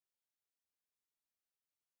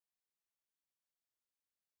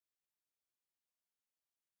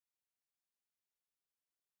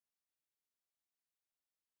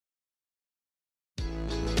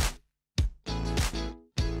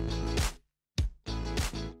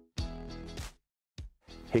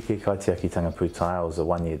Heke Kaitiakitanga Pūtaiao is a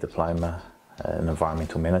one-year diploma in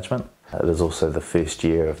environmental management. It is also the first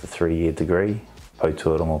year of the 3-year degree,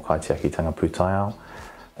 Rongoā Kaitiakitanga Pūtaiao.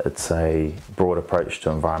 It's a broad approach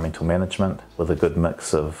to environmental management with a good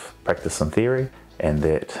mix of practice and theory, and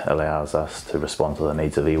that allows us to respond to the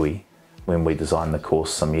needs of iwi. When we designed the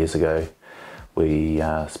course some years ago, we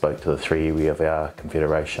spoke to the 3 iwi of our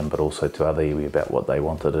Confederation, but also to other iwi about what they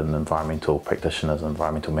wanted in environmental practitioners and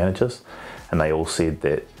environmental managers, and they all said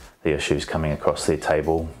that the issues coming across their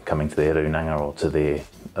table, coming to their runanga or to their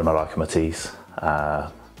marae committees,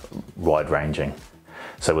 are wide-ranging.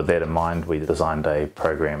 So with that in mind, we designed a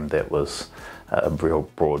program that was a real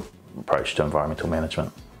broad approach to environmental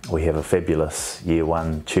management. We have a fabulous Year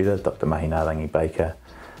 1 tutor, Dr. Mahinarangi Baker,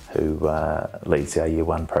 who leads our Year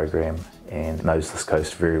 1 program and knows this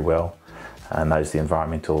coast very well, knows the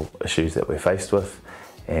environmental issues that we're faced with,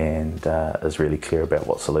 and is really clear about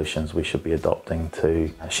what solutions we should be adopting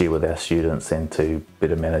to share with our students and to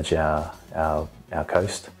better manage our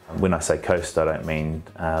coast. When I say coast, I don't mean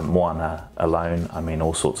moana alone. I mean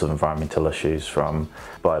all sorts of environmental issues, from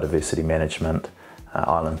biodiversity management,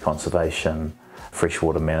 island conservation,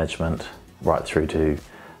 freshwater management, right through to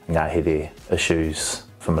ngāhere issues,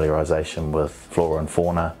 familiarisation with flora and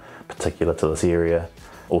fauna particular to this area,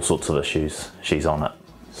 all sorts of issues. She's on it.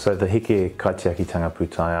 So the Heke Kaitiakitanga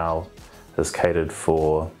Pūtaiao is catered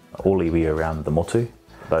for all iwi around the motu,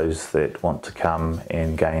 those that want to come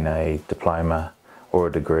and gain a diploma or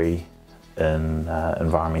a degree in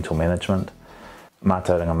environmental management.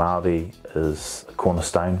 Mātauranga Māori is a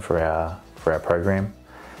cornerstone for our program,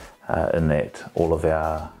 in that all of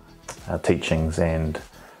our teachings and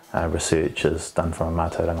research is done from a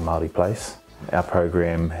Mātauranga Māori place. Our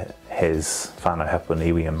program has whanau hapū and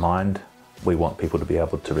iwi in mind. We want people to be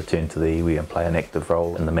able to return to the iwi and play an active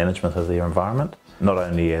role in the management of their environment, not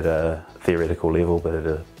only at a theoretical level but at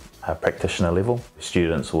a practitioner level.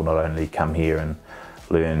 Students will not only come here and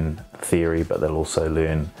learn theory, but they'll also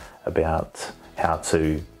learn about how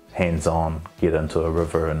to hands-on get into a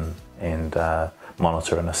river and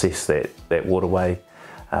monitor and assess that waterway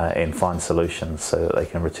and find solutions so that they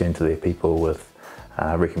can return to their people with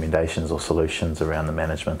recommendations or solutions around the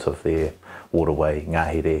management of their waterway,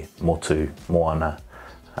 ngāhere, motu, moana,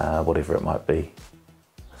 whatever it might be.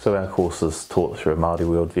 So our course is taught through a Māori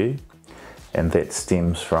worldview, and that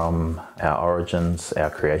stems from our origins, our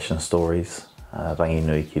creation stories, rangi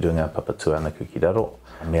nui ki runga, papa tuanuku ki raro,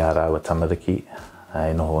 me arawa tamariki,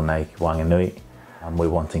 e noho nei ki wanganui. We're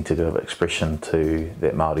wanting to give expression to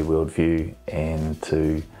that Māori worldview and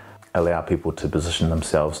to allow people to position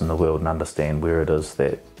themselves in the world and understand where it is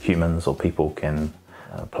that humans or people can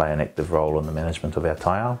play an active role in the management of our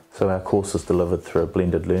taiao. So our course is delivered through a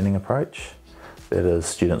blended learning approach. That is,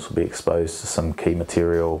 students will be exposed to some key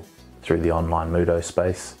material through the online Moodle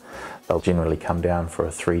space. They'll generally come down for a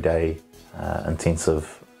 3-day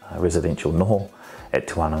intensive residential noho at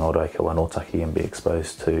Te Wananga Wānotaki and be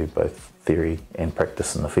exposed to both theory and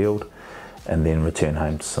practice in the field, and then return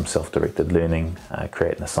home to some self-directed learning,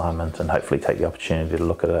 create an assignment, and hopefully take the opportunity to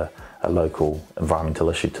look at a local environmental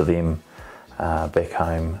issue to them back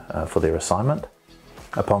home for their assignment.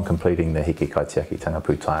 Upon completing the Heke Kaitiakitanga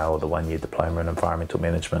Pūtaiao, or the 1-year diploma in environmental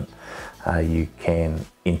management, you can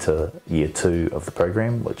enter Year 2 of the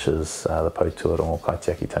program, which is the Rongoā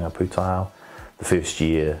Kaitiakitanga Pūtaiao. The first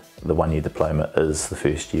year, the 1-year diploma, is the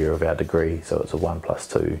first year of our degree, so it's a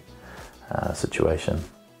 1+2 situation.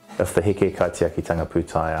 If the Heke Kaitiakitanga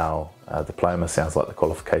Pūtaiao diploma sounds like the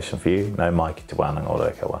qualification for you, no mai ki te Wananga o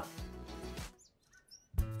Raukawa.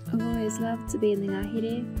 I've always loved to be in the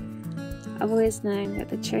ngāhere. I've always known that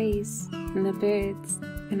the trees and the birds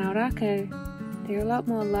and our rako, they're a lot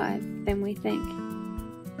more alive than we think.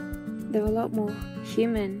 They're a lot more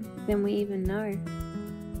human than we even know.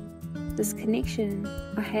 This connection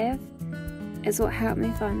I have is what helped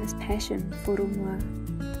me find this passion for rongoā.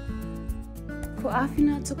 Ko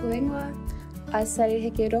āwhina tuku ingoa, I studied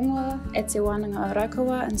Heke Rongoā at Te Wananga o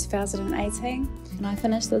Raukawa in 2018, and I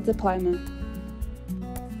finished the diploma.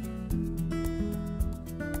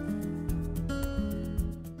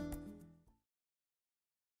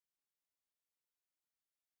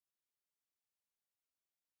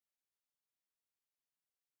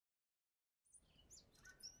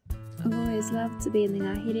 I've always loved to be in the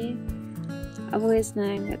ngāhere. I've always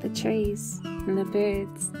known that the trees and the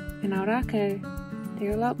birds and our rako,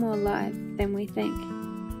 they're a lot more alive than we think.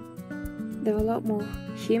 They're a lot more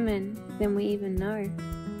human than we even know.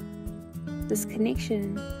 This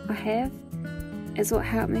connection I have is what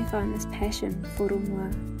helped me find this passion for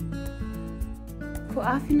rongoā. Ko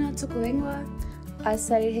āwhina tuku ingoa, I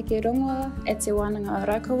studied Heke Rongoā at Te Wananga o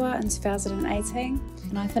Raukawa in 2018,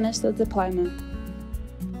 and I finished the diploma.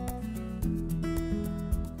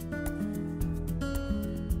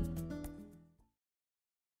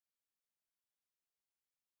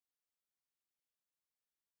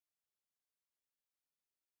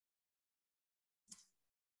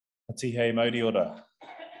 Tihei mauri ora.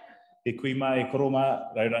 E kui mai e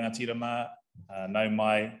koroma, rau rangatira mā, nau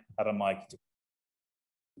mai, hara mai ki tuku.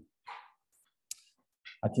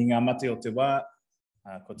 A ki ngā mate o te wā,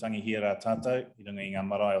 ko tangi hia rā tātou, I runga I ngā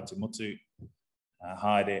marae o te motu,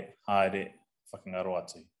 haere, haere, whakangaro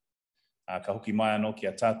atu. Ka hoki mai anō ki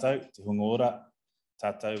a tātou, te hunga ora,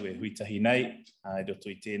 tātou e huitahi nei, e roto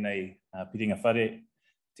I tēnei piringa whare,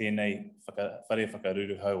 tēnei whare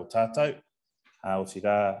whakaruru hau o tātou, o te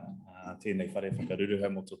rā, tēnei whare whakaruru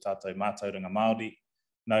hau mo tō tātou mātauranga Māori,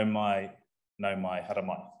 nau mai, hara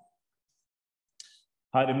mai.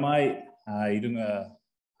 Haere mai, I runga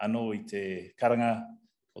anō I te karanga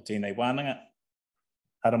o tēnei Wānanga,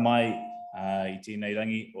 hara mai I tēnei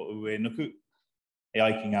rangi o nuku, e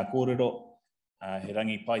ai ki ngā kōrero, he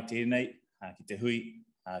rangi pai tēnei, ki te hui,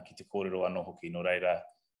 ki te kōrero anō hoki no reira,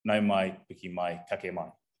 nau mai, piki mai, kake mai.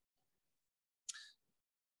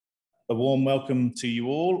 A warm welcome to you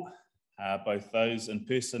all, both those in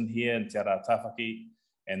person here in Te Tāwhaki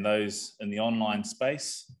and those in the online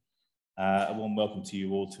space. A warm welcome to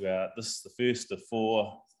you all to this is the first of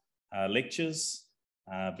 4 lectures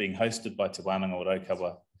being hosted by Te Wananga o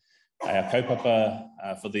Raukawa. Our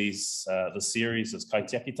kaupapa for this series is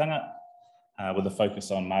kaitiakitanga, with a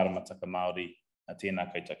focus on māramataka Māori,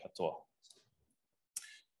 tēnā koutou katoa.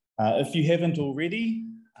 If you haven't already,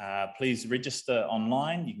 please register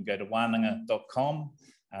online. You can go to whananga.com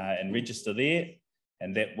and register there,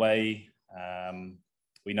 and that way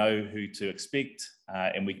we know who to expect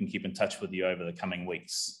and we can keep in touch with you over the coming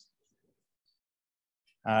weeks.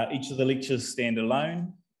 Each of the lectures stand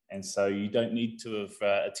alone, and so you don't need to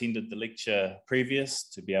have attended the lecture previous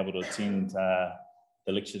to be able to attend the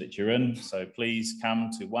lecture that you're in. So please come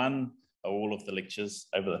to one or all of the lectures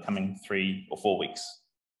over the coming 3 or 4 weeks.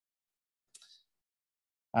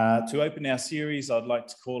 To open our series, I'd like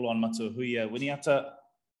to call on Matuahuia Winiata,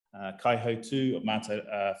 Kaihautu of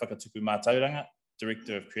Whakatupu Mātauranga,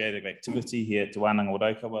 Director of Creative Activity here at Te Wananga o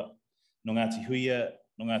Raukawa, no Ngāti Huia,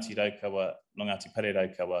 no Ngāti Raukawa, no Ngāti Pare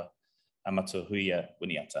Raukawa, a Matuahuia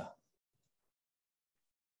Winiata.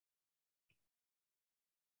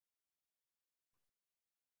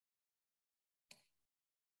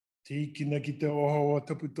 Tīkina ki te oho a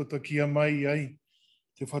taputota kia mai ai,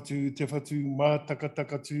 te whatu mā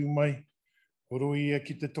takataka tū mai, oro ia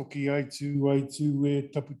ki te toki ai tū e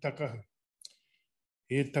taputakahu.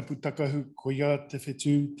 E taputakahu ko ia te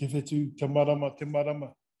whetū, te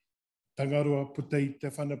marama, tangaroa putei te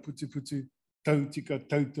whana putu, tautika,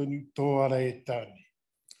 tautonu, tō ara e tāne.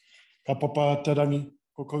 Ka papa tarangi,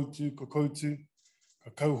 ko koutu,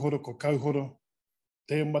 ka kauhoro,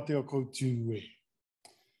 te mate o koutu e.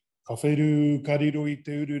 Ka wheru, ka riro I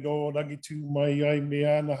te uru no rangi tū mai ai me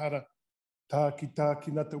ana hara,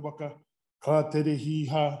 tāki na te waka, ka tere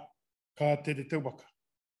hiha, ka tere te waka.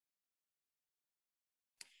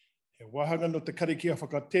 He wahanga no te karikia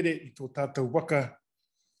whakatere I tō tātou waka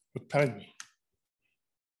o taimi.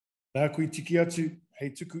 Nā kui tiki atu, hei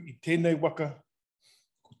tuku I tēnei waka,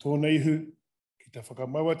 ko tōna ihu, ki te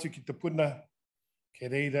whakamau atu ki te puna, ke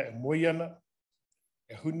reira e moi ana,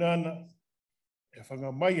 e huna ana, e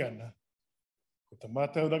whangamai ana, ko te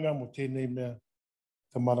mātauranga mo tēnei mea,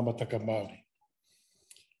 te māramataka Māori.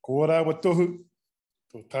 Ko ora wa tohu,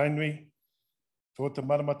 tō tainui, tō te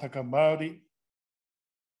māramataka Māori,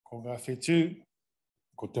 ko ngā whetū,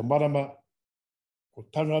 ko te marama, ko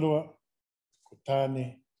tangaroa, ko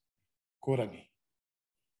tāne, ko rangi.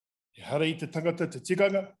 E hara I te tangata te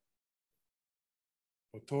tikanga,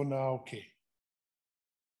 o tōna ao ke.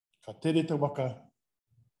 Ka tere te waka,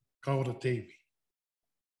 ka ora te iwi.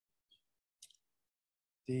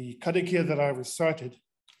 The karakia that I recited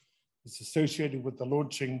is associated with the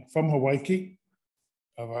launching from Hawaii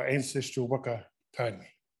of our ancestral waka tainui.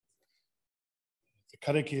 The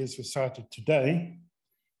karakia is recited today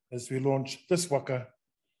as we launch this waka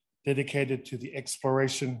dedicated to the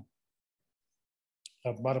exploration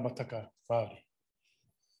of māramataka Māori.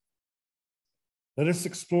 Let us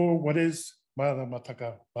explore what is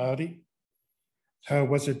māramataka Māori, how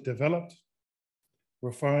was it developed,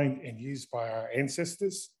 refined and used by our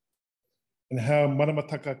ancestors, and how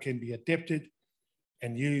māramataka can be adapted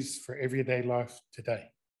and used for everyday life today.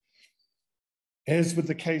 As with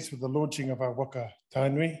the case with the launching of our waka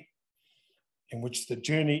tainui, in which the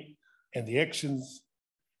journey and the actions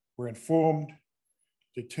were informed,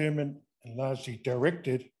 determined, and largely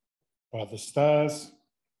directed by the stars,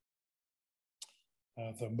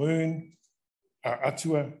 the moon, our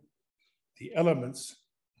atua, the elements.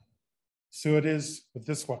 So it is with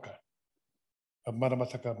this waka of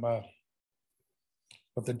Maramataka Māori.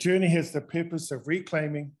 But the journey has the purpose of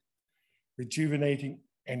reclaiming, rejuvenating,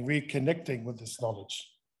 and reconnecting with this knowledge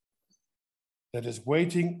that is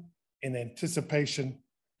waiting in anticipation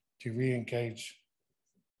to re-engage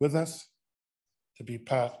with us, to be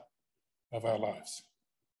part of our lives.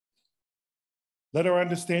 Let our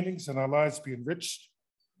understandings and our lives be enriched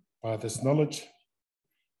by this knowledge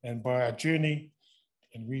and by our journey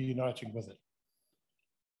in reuniting with it.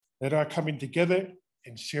 Let our coming together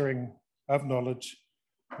and sharing of knowledge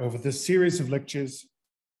over this series of lectures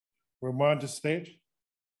remind us that,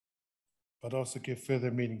 but also give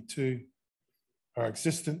further meaning to our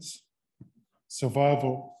existence,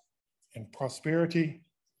 survival, and prosperity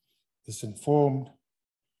is informed,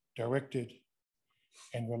 directed,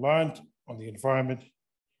 and reliant on the environment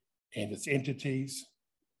and its entities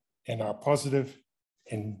and our positive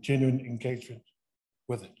and genuine engagement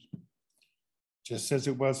with it. Just as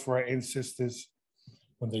it was for our ancestors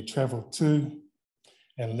when they traveled to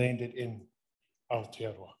and landed in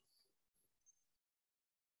Aotearoa.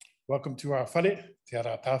 Welcome to our whare, Te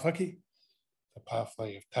Ara Tāwhaki, the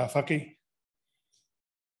pathway of Tāwhaki,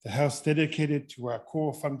 the house dedicated to our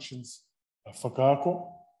core functions of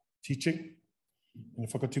whakaako, teaching, and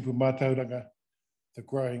whakatupu mātauranga, the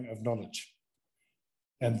growing of knowledge,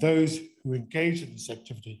 and those who engage in this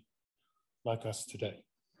activity like us today.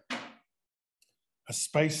 A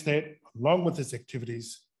space that, along with its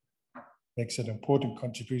activities, makes an important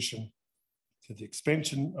contribution to the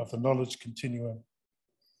expansion of the knowledge continuum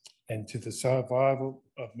and to the survival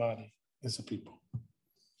of Māori as a people.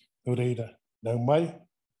 No reira, nau mai,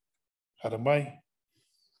 hara mai,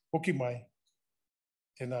 hoki mai,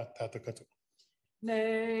 tēnā tātou katoa.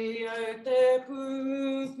 Nei au te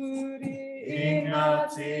pupuri I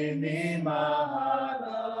Ngāti ni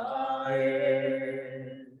mahara e.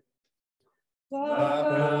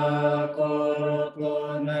 Whakakoroto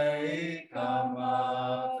nei ka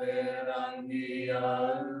mawherangi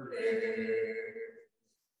au e.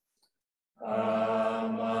 A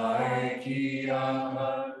mai ki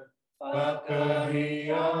aha, whakahi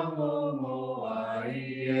a momo ai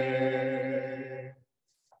e.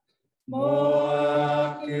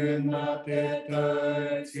 Moa kuna te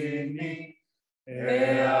tautini, e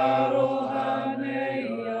aroha nei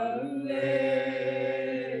au e.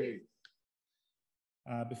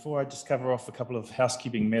 Before I just cover off a couple of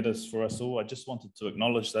housekeeping matters for us all, I just wanted to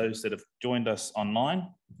acknowledge those that have joined us online.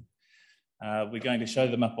 We're going to show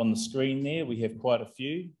them up on the screen there. We have quite a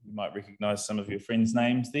few. You might recognise some of your friends'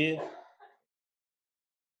 names there.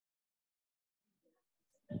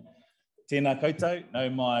 Tēnā koutou, no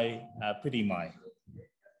mai, piri mai.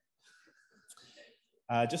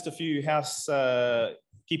 Just a few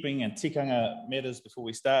housekeeping and tikanga matters before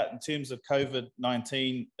we start. In terms of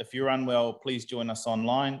COVID-19, if you're unwell, please join us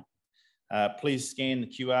online. Please scan the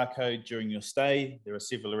QR code during your stay. There are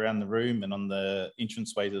several around the room and on the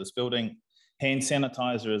entranceway to this building. Hand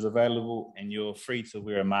sanitizer is available and you're free to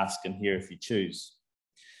wear a mask in here if you choose.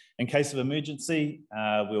 In case of emergency,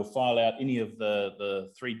 we'll file out any of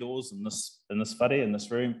the three doors in this whare, in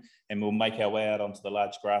this room, and we'll make our way out onto the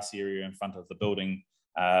large grass area in front of the building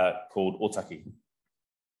called Otaki.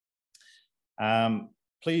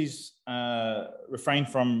 Please refrain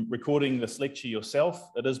from recording this lecture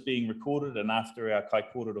yourself. It is being recorded, and after our kai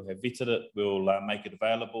kōrero have vetted it, we'll make it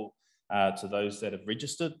available to those that have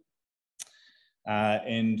registered.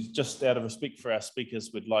 And just out of respect for our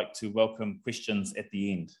speakers, we'd like to welcome questions at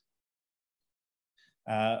the end.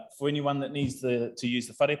 For anyone that needs to use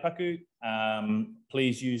the wharepaku,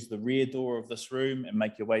 please use the rear door of this room and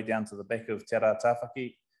make your way down to the back of Te Ara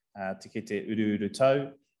Tāwhaki, te ke te uru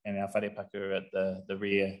tau, and our wharepaku at the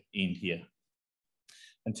rear end here.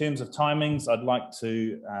 In terms of timings, I'd like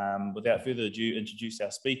to, without further ado, introduce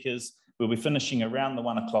our speakers. We'll be finishing around the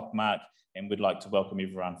 1 o'clock mark, and we'd like to welcome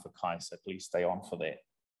everyone for kai, so please stay on for that.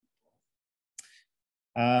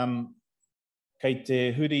 Kei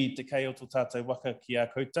te huri te kei o tō tātou waka ki a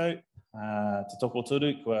koutou, te toko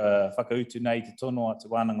turu, kua whakautu nei te tono a te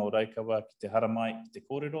Wānanga o Raukawa ki te haramai ki te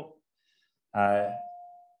kōrero.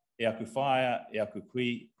 E aku whaia, e aku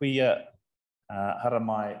kuia,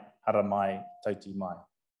 haramai, tauti mai.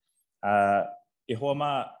 E hoa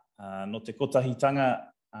mā, no te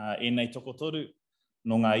kotahitanga e nei toko toru,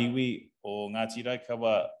 no ngā iwi o Ngāti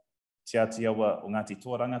Raukawa, te Atiawa o Ngāti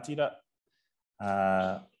Rangatira.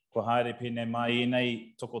 Ko haere pēnei mai e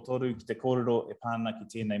nei toko toru ki te kōrero e pāna ki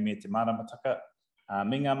tēnei me te māramataka.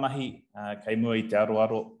 Me ngā mahi, kei mua i te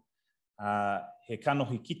aroaro, He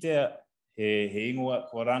kanohi kitea, he ingoa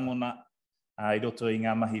kua rangona, I roto I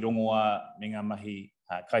ngā mahi rongoā, me ngā mahi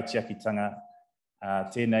kaitiakitanga.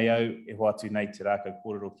 Tēnei au, e hoa atu nei te rākau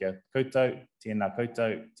kōrero kia koutou, tēnā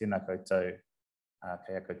koutou, kei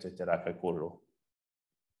a koutou te rākau kōrero.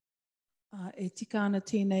 E tika ana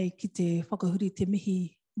tēnei ki te whakahuri te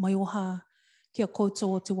mihi mai oha kia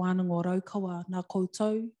koutou o te Wānanga o Raukawa nā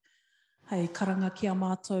koutou, hei karanga ki a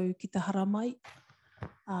mātou ki te haramai,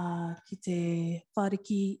 ki te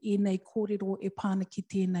whāriki i nei kōrero e pāna ki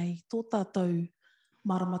tēnei tō tātou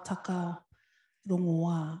maramataka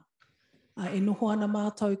rongoā. E noho ana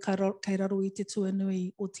mātou kei raro i te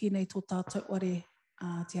tuanui o tēnei tō tātou ore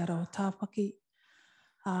te arawa tāwhaki.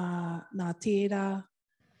 Nā tērā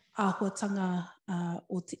āhuatanga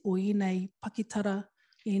o inei pakitara,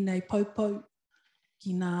 inei paupau,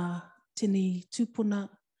 ki nā tini tūpuna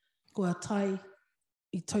kua tai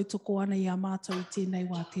i tautoko ana i a mātou i tēnei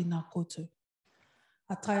wā tēnā koutou.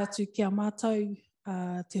 A tai atu ki a mātou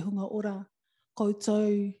te hunga ora, koutou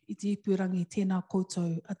i te ipurangi tēnā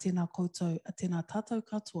koutou, a tēnā tātou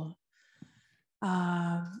katoa.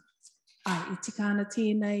 I tika ana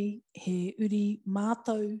tēnei he uri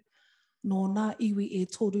mātou no nā iwi e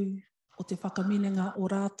toru o te whakaminenga o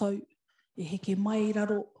rātou, e heke mai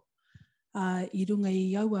raro i runga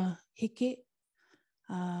i aua heke,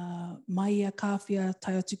 mai a kāwhia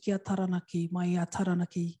tai atu ki a Taranaki, mai a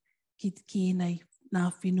Taranaki ki nei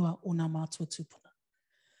nā whenua o nā mātua tūpuna.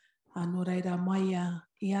 Nō reira mai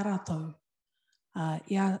i a rātou,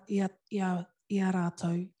 i a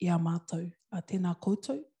rātou, i a mātou, a tēnā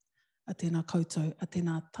koutou, a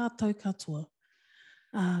tēnā tātou katoa.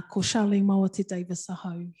 Ko Sharlene Maoate-Davis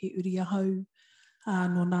ahau, he uri ahau,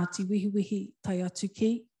 no Ngāti Wehiwehi tai atu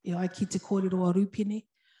ki, e ai ki te kōrero a Rūpene,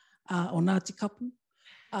 o Ngāti kapu,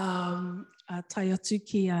 tai atu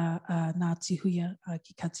ki Ngāti huia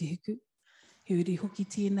ki Katihuku. He uri hoki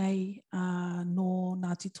tēnei no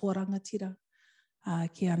Ngāti tuarangatira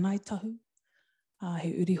ki a Ngai Tahu.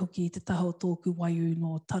 He uri hoki te taho tōku waiu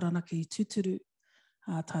no Taranaki Tuturu,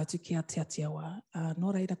 tai atu ki a Atiawa.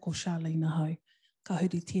 Nō reira ko Sharlene ahau. Ka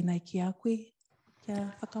huri tēnei ki a koe,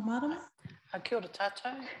 kia whakamārama. Kia ora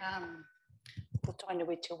tātou. Ko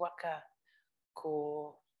tainui te waka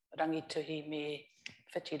ko rangituhi me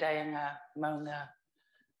whitireanga maunga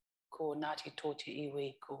ko Ngāti tō te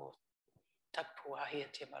iwi ko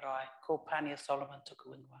Takpuahia te marae, ko Pania Solomon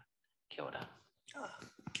tuku whenua. Kia ora.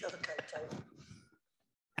 Kia ora koutou.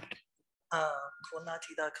 Ko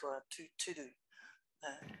Ngāti rākua Tuturu,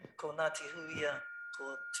 ko Ngāti huia, ko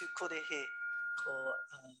Tūkorehe, ko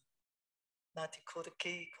Ngāti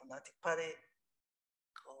koraki, ko Ngāti pare,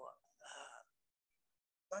 ko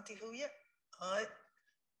Ngāti huia,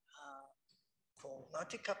 ko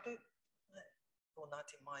Ngāti kapu, ko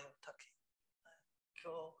Ngāti Maoate-Davis.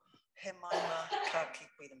 Ko Hemaima kāki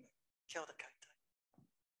whenua. Kia ora koutou.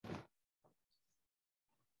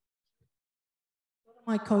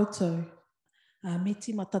 Mai koutou, me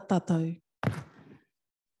tīmata tātou.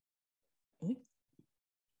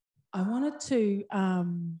 I wanted to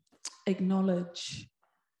acknowledge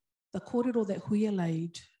the kōrero that Huia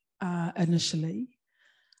laid initially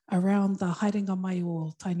around the haerenga mai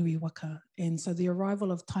o Tainui Waka. And so the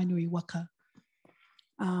arrival of Tainui Waka,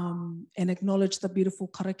 and acknowledge the beautiful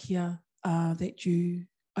karakia that you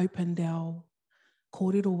opened our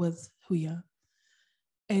kōrero with, Huia.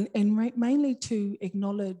 And mainly to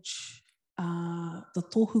acknowledge the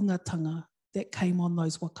tohungatanga that came on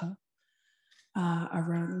those waka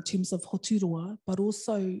around in terms of hoturoa, but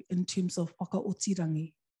also in terms of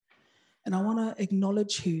whakaotirangi. And I want to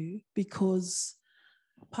acknowledge her because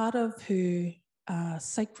part of her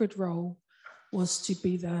sacred role was to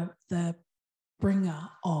be the bringer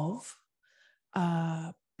of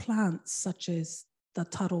plants such as the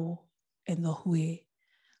taro and the hoe,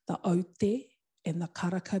 the ote and the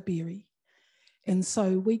karaka berry. And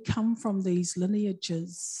so we come from these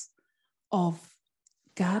lineages of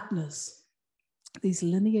gardeners, these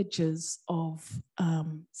lineages of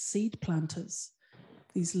seed planters,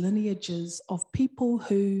 these lineages of people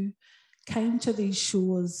who came to these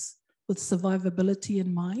shores with survivability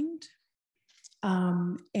in mind,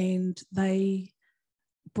 and they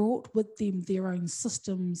brought with them their own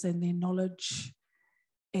systems and their knowledge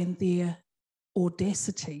and their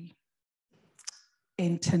audacity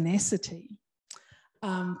and tenacity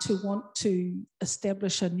to want to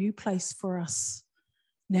establish a new place for us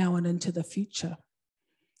now and into the future.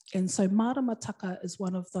 And so maramataka is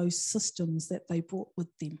one of those systems that they brought with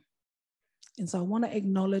them. And so I want to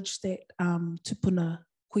acknowledge that tupuna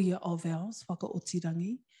kuia of ours,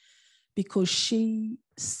 whakaotirangi, because she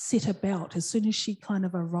set about, as soon as she kind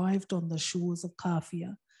of arrived on the shores of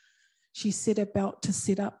Kāwhia, she set about to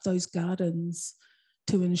set up those gardens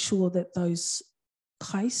to ensure that those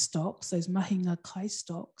kai stocks, those mahinga kai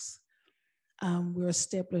stocks, were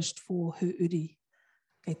established for her uri,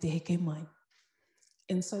 kei te heke mai.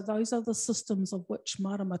 And so those are the systems of which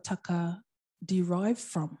maramataka derived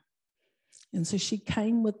from. And so she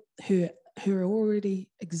came with her already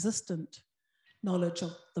existent knowledge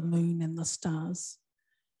of the moon and the stars.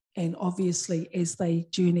 And obviously, as they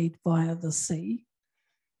journeyed via the sea,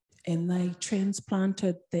 and they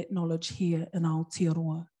transplanted that knowledge here in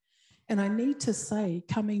Aotearoa. And I need to say,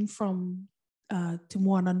 coming from Te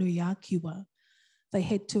Moana Nui Ākiwa, they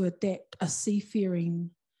had to adapt a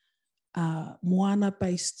seafaring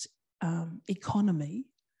moana-based economy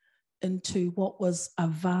into what was a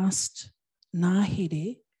vast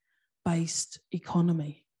ngahere-based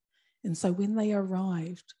economy. And so when they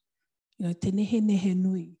arrived, you know, te nehe nehe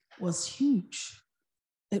nui was huge.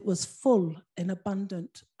 It was full and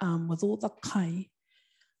abundant with all the kai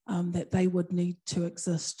that they would need to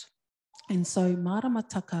exist. And so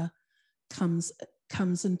maramataka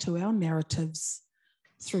comes into our narratives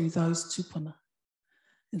through those tupuna.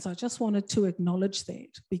 And so I just wanted to acknowledge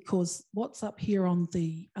that, because what's up here on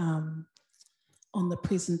the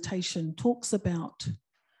presentation talks about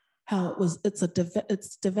how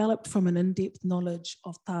it's developed from an in-depth knowledge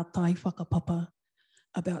of tātai whakapapa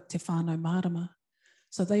about te whanau marama.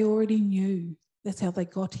 So they already knew, that's how they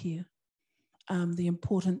got here, the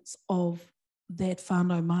importance of that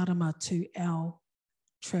whanau marama to our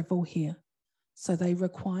travel here. So they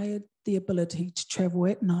required the ability to travel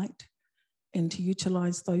at night and to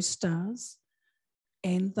utilise those stars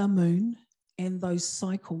and the moon and those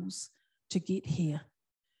cycles to get here.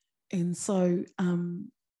 And so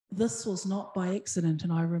this was not by accident.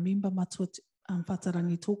 And I remember Matua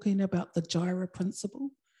Whatarangi talking about the gyra principle.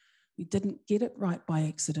 We didn't get it right by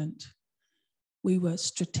accident. We were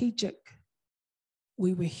strategic.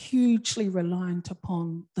 We were hugely reliant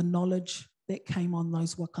upon the knowledge that came on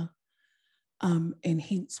those waka, and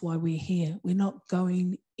hence why we're here. We're not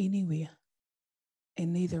going anywhere,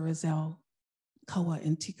 and neither is our kawa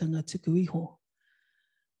and tikanga tuku iho.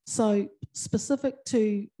 So specific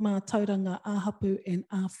to mā tauranga a hapū and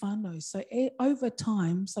a whanau. So over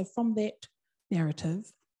time, so from that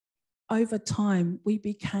narrative, over time, we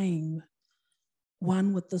became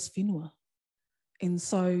one with this whenua. And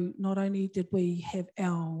so not only did we have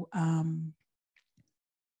our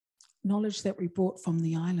knowledge that we brought from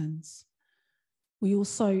the islands, we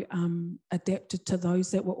also adapted to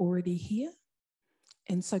those that were already here.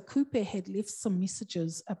 And so Kupe had left some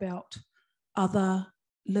messages about other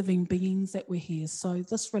living beings that were here. So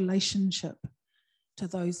this relationship to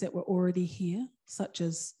those that were already here, such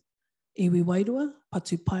as iwi wairua,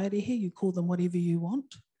 patu paerehe, you call them whatever you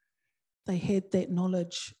want. They had that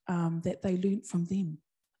knowledge that they learnt from them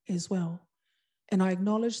as well. And I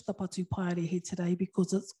acknowledge the patu paerehe today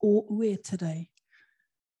because it's all ue today.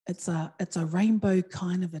 It's a rainbow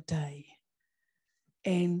kind of a day.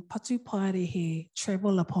 And patu paerehe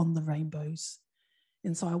travel upon the rainbows.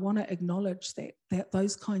 And so I want to acknowledge that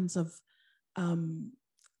those kinds of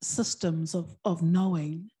systems of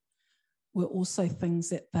knowing were also things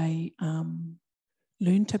that they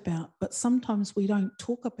learnt about, but sometimes we don't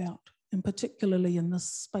talk about, and particularly in this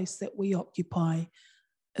space that we occupy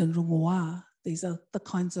in Rongoā, these are the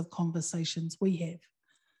kinds of conversations we have.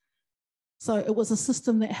 So it was a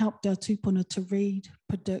system that helped our tupuna to read,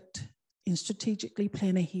 predict, and strategically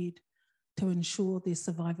plan ahead to ensure their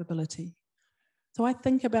survivability. So I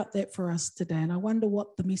think about that for us today, and I wonder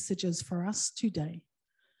what the message is for us today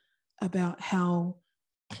about how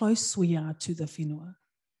close we are to the whenua.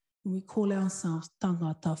 We call ourselves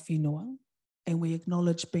tangata whenua, and we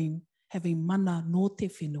acknowledge having mana no te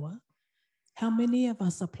whenua. How many of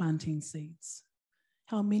us are planting seeds?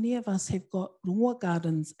 How many of us have got rongoā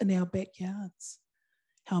gardens in our backyards?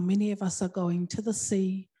 How many of us are going to the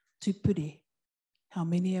sea to pure? How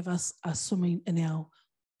many of us are swimming in our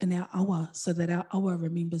awa so that our awa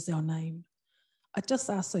remembers our name? I just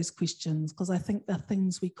ask those questions because I think they're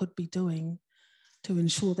things we could be doing to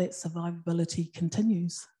ensure that survivability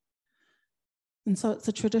continues. And so it's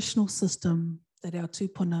a traditional system that our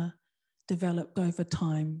tupuna developed over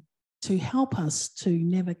time to help us to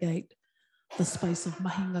navigate the space of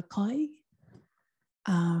mahinga kai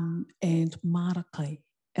and marakai.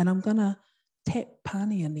 And I'm going to tap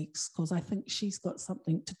Pania next because I think she's got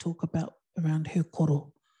something to talk about around her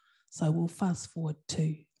koro. So we'll fast forward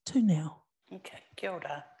to now. Okay, kia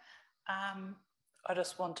ora. I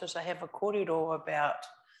just wanted to have a kōrero about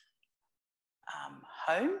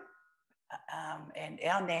home and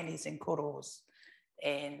our nannies and koros,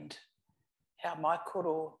 and how my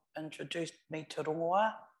koro introduced me to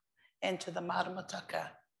Rongoā and to the maramataka.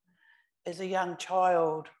 As a young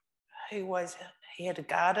child, he had a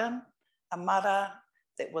garden, a mara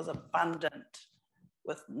that was abundant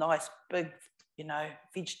with nice big, you know,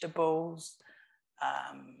 vegetables,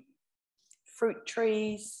 fruit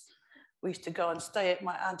trees. We used to go and stay at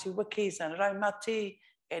my Auntie Wiki's in Raumati,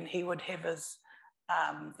 and he would have his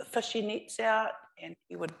the fishing nets out, and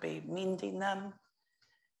he would be mending them.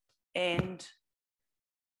 And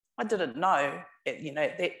I didn't know, you know,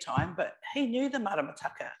 at that time, but he knew the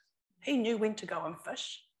maramataka. He knew when to go and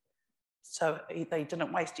fish, so they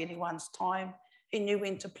didn't waste anyone's time. He knew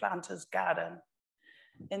when to plant his garden.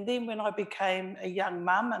 And then when I became a young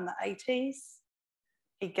mum in the 80s,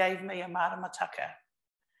 he gave me a maramataka.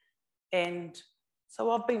 And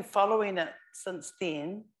so I've been following it since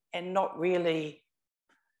then and not really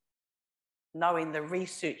knowing the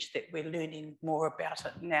research that we're learning more about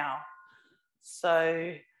it now.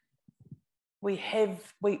 So we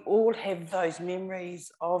all have those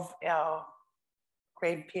memories of our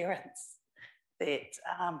grandparents that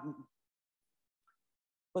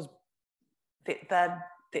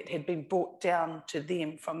that had been brought down to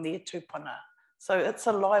them from their tupuna. So it's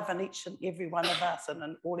alive in each and every one of us and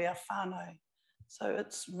in all our whanau. So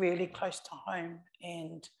it's really close to home,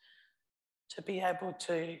 and to be able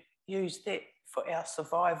to use that for our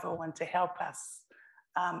survival and to help us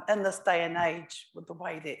in this day and age with the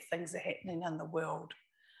way that things are happening in the world.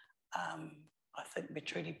 I think we're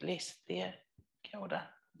truly blessed there. Kia ora.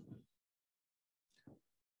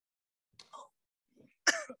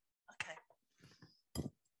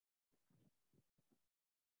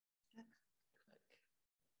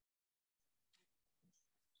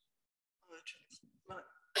 Right.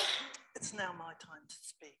 It's now my time to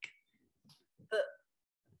speak.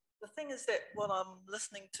 The thing is that what I'm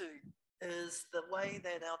listening to is the way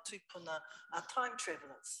that our tupuna are time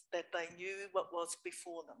travellers, that they knew what was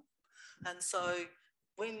before them. And so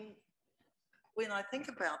when I think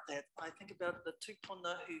about that, I think about the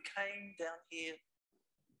tupuna who came down here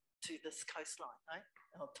to this coastline,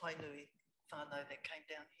 our tainui whanau that came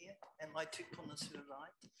down here, and my tupunas who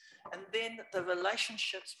arrived. And then the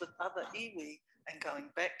relationships with other iwi and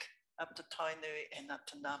going back up to Tainui and up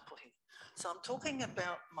to Ngāpuhi. So I'm talking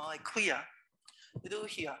about my kuia,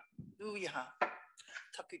 Ruiha,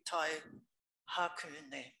 Takutai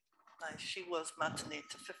Hakune. She was Matane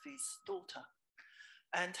Te Whiwhi's daughter.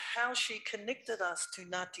 And how she connected us to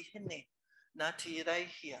Ngāti Hine, Ngāti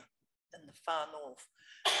Reihia in the far north.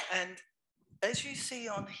 And as you see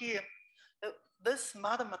on here, this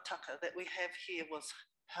maramataka that we have here was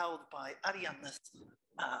held by Ariana's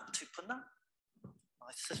tupuna,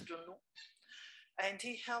 my sister-in-law, and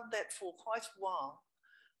he held that for quite a while,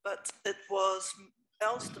 but it was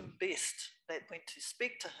Elston Best that went to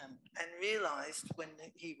speak to him and realised when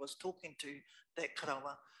he was talking to that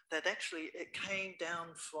karawa that actually it came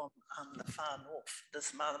down from the far north,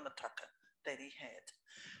 this maramataka that he had.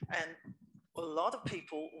 And a lot of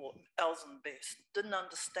people, or Elston Best, didn't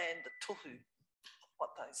understand the tuhu,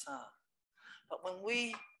 what those are. But when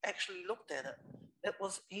we actually looked at it, it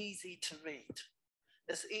was easy to read.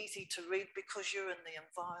 It's easy to read because you're in the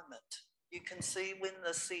environment. You can see when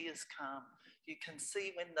the sea is calm. You can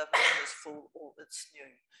see when the rain is full or it's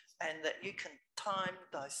new, and that you can time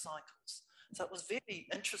those cycles. So it was very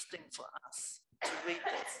interesting for us to read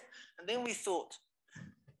this. And then we thought,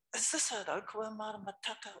 is this a Rongoā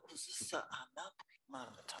maramataka or is this a Ngāpuhi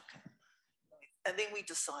maramataka? And then we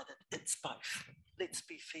decided it's both. Let's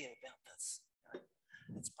be fair about this.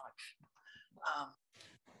 It's both.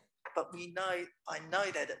 But I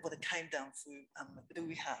know that it would have came down through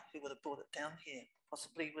Ruiha, who would have brought it down here,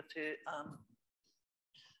 possibly with her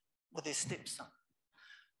stepson.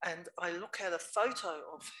 And I look at a photo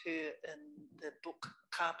of her in the book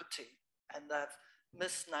Kapiti, and they've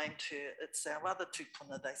misnamed her. It's our other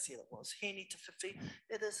tupuna, they said it was. Heni Te Whiwhi.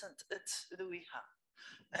 It isn't, it's Ruiha.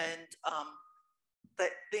 And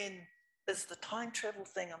that then is the time travel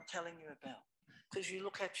thing I'm telling you about. Because you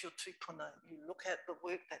look at your tupuna, you look at the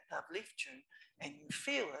work that they've left you, and you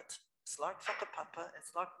feel it. It's like whakapapa,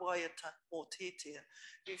 it's like waiata or tetea.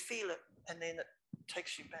 You feel it, and then it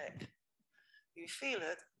takes you back. You feel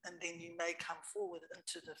it, and then you may come forward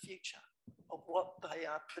into the future of what they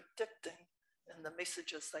are predicting in the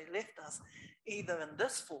messages they left us, either in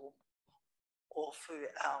this form or through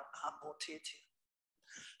our Maoate-Davis.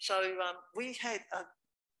 So we had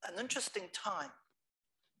an interesting time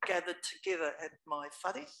gathered together at my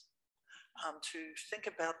whare to think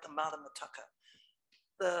about the maramataka.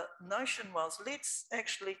 The notion was, let's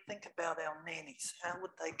actually think about our nannies. How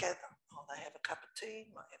would they gather? Oh, they have a cup of tea,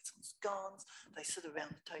 might have some scones, they sit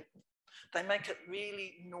around the table. They make it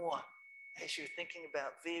really noa as you're thinking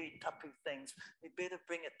about very tapu things, we better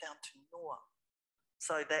bring it down to noa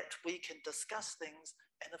so that we can discuss things,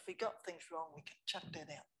 and if we got things wrong, we can chuck that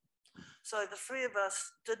out. So the three of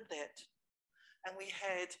us did that, and we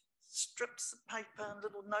had strips of paper and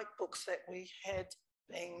little notebooks that we had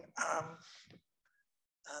been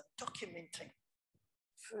documenting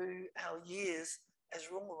through our years as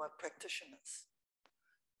Rongoā practitioners.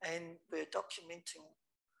 And we're documenting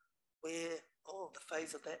where, the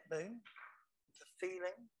phase of that moon, the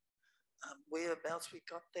feeling, whereabouts we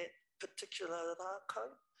got that particular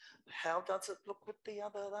rākau, how does it look with the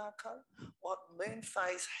other rākau, what moon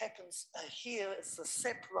phase happens here, it's the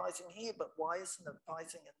sap rising here, but why isn't it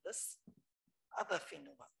rising in this other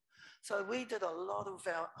whenua? So we did a lot of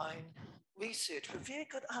our own research. We're very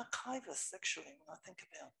good archivists, actually, when I think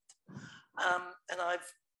about it. And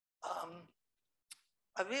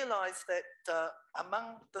I realised that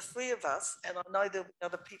among the three of us, and I know there are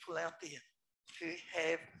other people out there who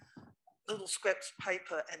have little scraps of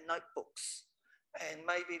paper and notebooks, and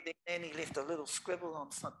maybe their nanny left a little scribble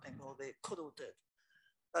on something, or their kuro did.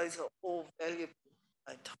 Those are all valuable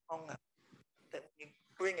taonga that when you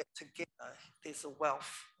bring it together, there's a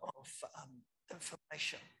wealth of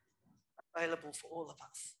information available for all of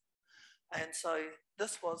us. And so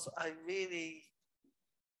this was a really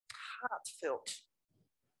heartfelt,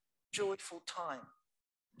 joyful time,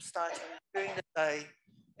 starting during the day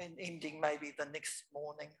and ending maybe the next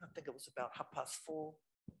morning. I think it was about 4:30.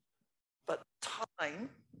 But time,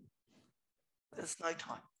 there's no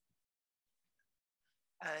time.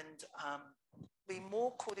 And be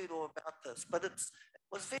more kōrero about this, but it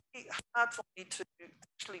was very hard for me to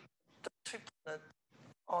actually put it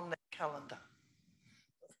on the calendar.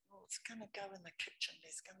 It's going to go in the kitchen,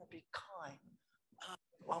 there's going to be kai.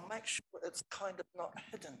 I'll make sure it's kind of not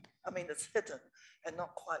hidden. I mean, it's hidden and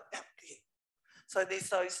not quite out there. So there's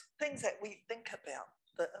those things that we think about,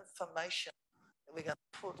 the information that we're going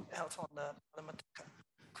to put out on the Māramataka,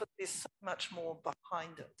 because there's so much more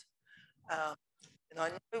behind it. And I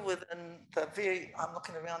know within the I'm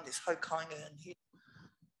looking around, there's haukainga in here,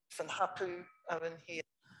 and hapū are in here.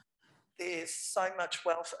 There's so much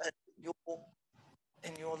wealth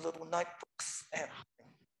in your little notebooks at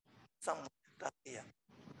home, somewhere up here.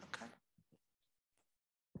 Okay.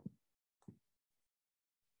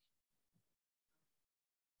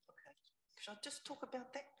 Okay. Should I just talk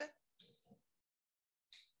about that bit?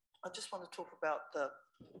 I just want to talk about the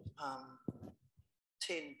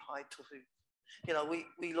 10 paituhu. You know,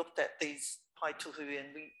 we looked at these paituhu,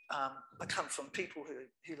 and I come from people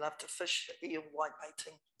who love to fish, eel white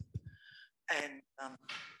baiting, and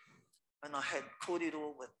I had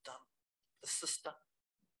kōrero with the sister,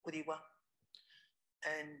 Uriwa,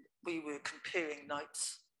 and we were comparing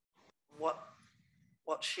notes, what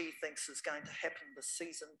she thinks is going to happen this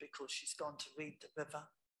season, because she's gone to read the river,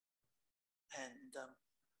 and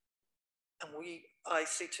I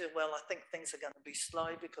said to her, well, I think things are going to be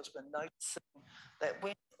slow, because we're noticing that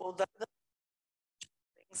although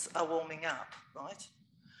things are warming up, right,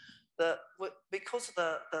 because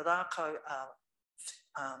the rākau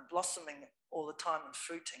are blossoming all the time and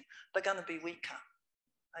fruiting, they're going to be weaker,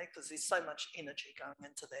 because there's so much energy going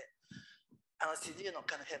into that. And I said, you're not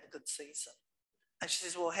going to have a good season. And she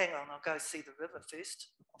says, well, hang on, I'll go see the river first.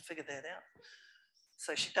 I'll figure that out.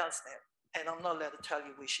 So she does that. And I'm not allowed to tell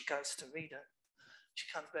you where she goes to read it. She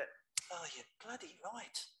comes back, oh, you're bloody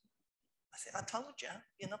right. I said, I told you,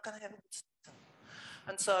 you're not going to have a good season.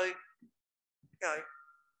 And so, you know,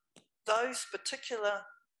 those particular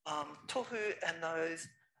tohu and those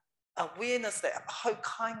awareness that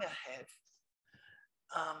haukainga have,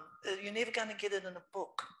 you're never going to get it in a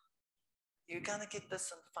book. You're going to get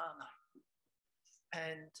this in whanau.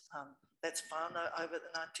 And that's whanau over in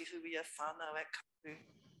Aotearoa, whanau at Tahu.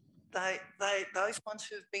 Those ones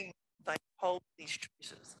who've been, they hold these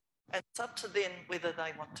treasures. And it's up to them whether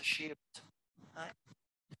they want to share it. Right?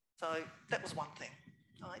 So that was one thing.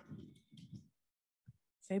 Right?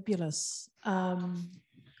 Fabulous.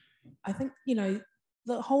 I think, you know,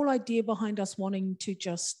 the whole idea behind us wanting to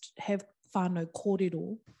just have whānau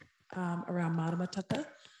kōrero around Māramataka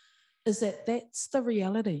is that that's the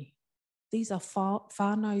reality. These are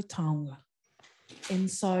whānau taonga. And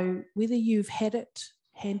so whether you've had it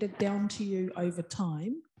handed down to you over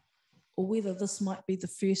time, or whether this might be the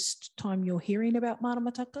first time you're hearing about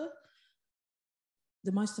Māramataka,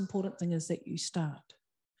 the most important thing is that you start.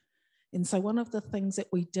 And so one of the things that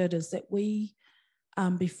we did is that we,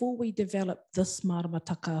 before we developed this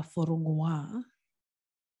Māramataka for Rongoā,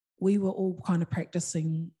 we were all kind of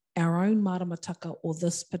practicing our own Māramataka or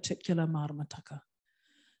this particular Māramataka.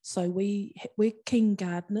 So we're keen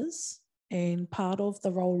gardeners, And part of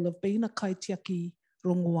the role of being a kaitiaki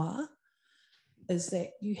rongoā is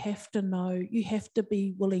that you have to know, you have to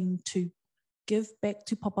be willing to give back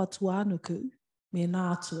to papa tuanuku, me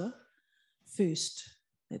nātua, first.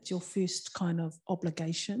 That's your first kind of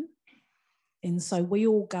obligation. And so we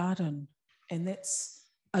all garden, and that's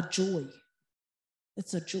a joy.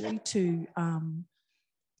 It's a joy to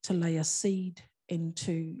lay a seed and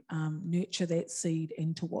to nurture that seed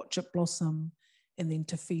and to watch it blossom and then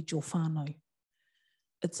to feed your whanau.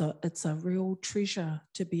 It's a real treasure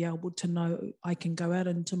to be able to know I can go out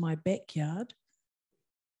into my backyard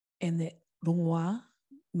and that rongoā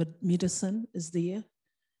medicine is there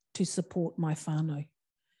to support my whanau.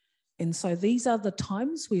 And so these are the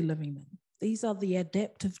times we're living in. These are the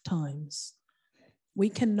adaptive times. We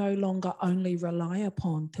can no longer only rely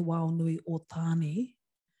upon te wao nui o tāne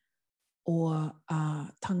or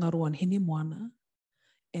Tangaroa and Henemoana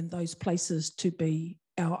and those places to be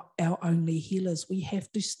our only healers. We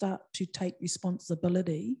have to start to take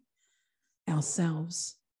responsibility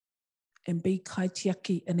ourselves and be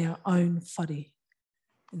kaitiaki in our own whare.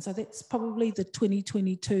 And so that's probably the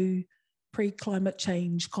 2022 pre-climate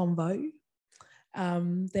change convo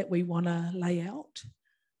that we want to lay out,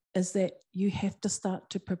 is that you have to start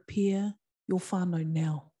to prepare your whānau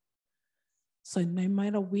now. So no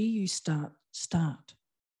matter where you start.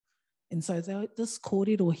 And so this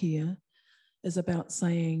kōrero here is about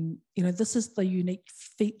saying, you know, this is the unique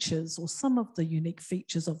features or some of the unique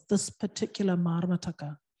features of this particular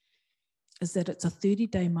maramataka, is that it's a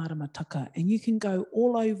 30-day maramataka, and you can go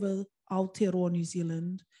all over Aotearoa, New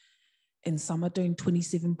Zealand, and some are doing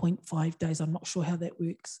 27.5 days. I'm not sure how that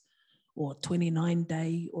works, or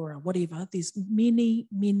 29-day or whatever. There's many,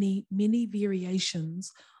 many, many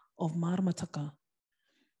variations of maramataka.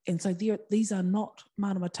 And so these are not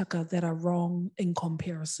maramataka that are wrong in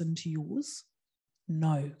comparison to yours.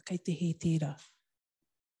 No, kei te he tērā.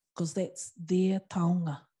 Because that's their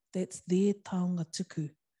taonga. That's their taonga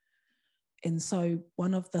tuku. And so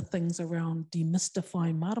one of the things around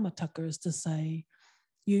demystifying maramataka is to say,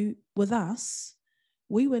 with us,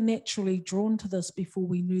 we were naturally drawn to this before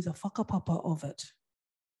we knew the whakapapa of it.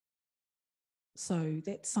 So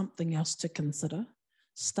that's something else to consider.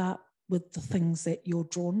 Start with the things that you're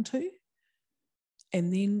drawn to,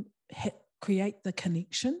 and then create the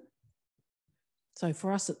connection. So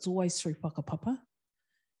for us, it's always through whakapapa,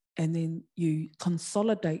 and then you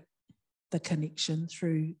consolidate the connection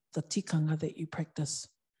through the tikanga that you practice.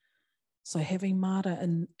 So having mara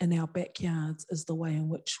in our backyards is the way in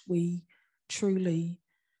which we truly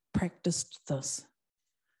practiced this.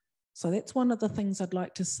 So that's one of the things I'd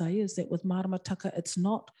like to say, is that with maramataka, it's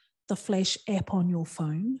not the flash app on your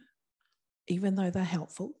phone, even though they're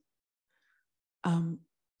helpful.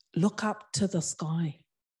 Look up to the sky.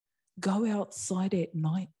 Go outside at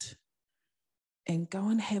night and go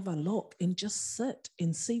and have a look and just sit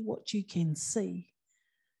and see what you can see.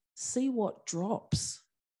 See what drops.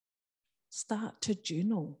 Start to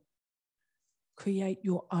journal. Create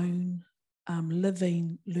your own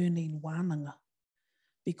living, learning wānanga,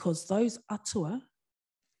 because those atua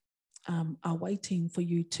are waiting for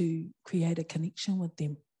you to create a connection with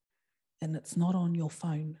them. And it's not on your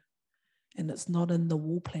phone, and it's not in the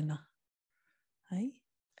wall planner. Hey?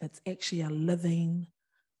 It's actually a living,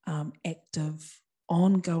 active,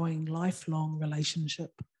 ongoing, lifelong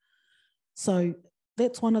relationship. So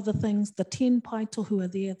that's one of the things, the 10 pai tohu are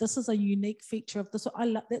there. This is a unique feature of this.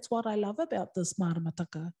 That's what I love about this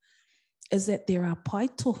maramataka, is that there are pai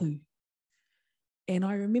tohu. And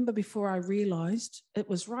I remember before I realised, it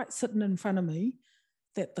was right sitting in front of me,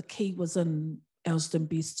 that the key was in Elsden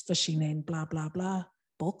Best's Fishing and blah, blah, blah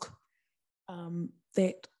book,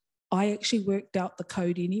 that I actually worked out the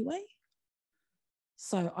code anyway.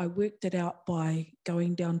 So I worked it out by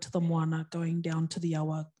going down to the moana, going down to the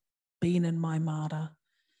awa, being in my mara,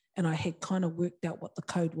 and I had kind of worked out what the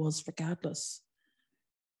code was regardless.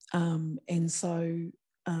 And so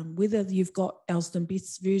whether you've got Elsden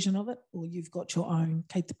Best's version of it or you've got your own,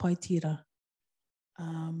 kei te pai tērā,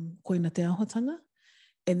 koina te ahotanga.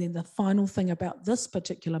 And then the final thing about this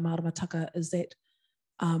particular maramataka is that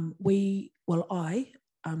I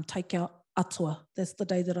take out atua. That's the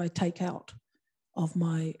day that I take out of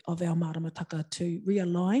our maramataka to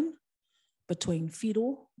realign between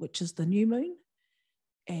whiro, which is the new moon,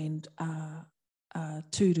 and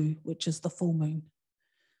turu, which is the full moon.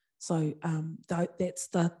 So that's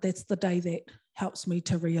the day that helps me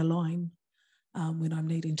to realign when I'm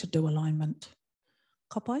needing to do alignment.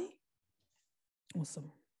 Ka pai?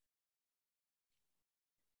 Awesome.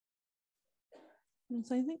 You want to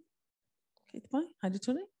say anything?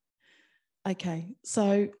 Okay,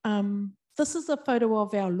 so this is a photo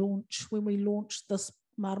of our launch when we launched this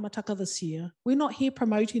maramataka this year. We're not here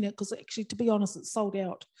promoting it because actually, to be honest, it's sold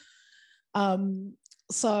out.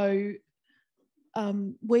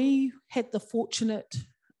 We had the fortunate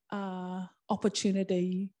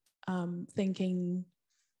opportunity, thanking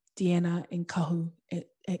Deanna and Tahu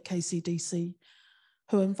at KCDC,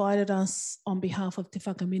 who invited us on behalf of Te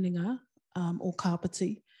Whakaminenga, or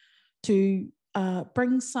Kapiti, to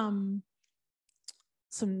bring some,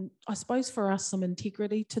 I suppose for us, some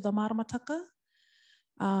integrity to the maramataka,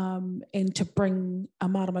 and to bring a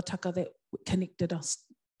maramataka that connected us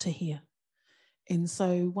to here. And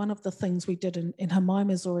so one of the things we did, and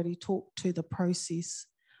Hemaima's already talked to the process,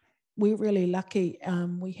 we're really lucky.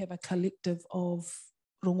 We have a collective of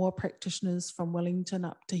rongoā practitioners from Wellington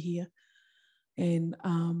up to here. And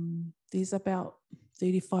there's about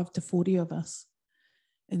 35 to 40 of us.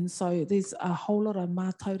 And so there's a whole lot of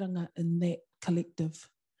mātauranga in that collective.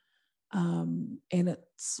 And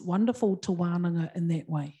it's wonderful to Wānanga in that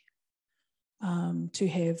way, to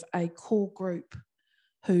have a core group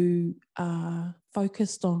who are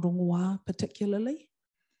focused on rongoā particularly,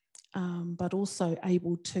 but also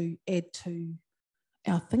able to add to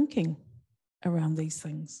our thinking around these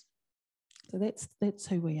things. So that's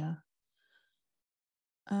who we are.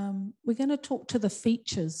 We're going to talk to the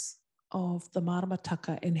features of the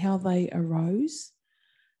maramataka and how they arose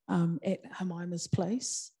at Hemaima's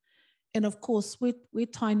place. And of course, we're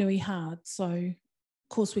Tainui hard, so of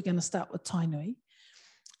course we're going to start with Tainui.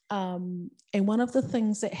 And one of the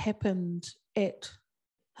things that happened at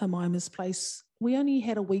Hemaima's place, we only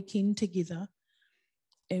had a weekend together,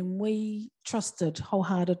 and we trusted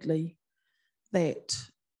wholeheartedly that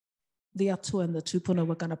the atua and the tupuna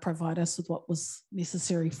were going to provide us with what was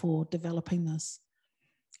necessary for developing this.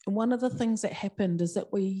 And one of the things that happened is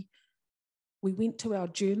that we went to our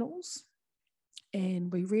journals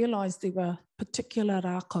and we realised there were particular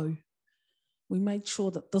rākau. We made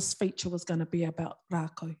sure that this feature was going to be about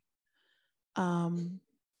rākau.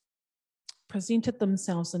 Presented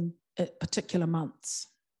themselves in particular months.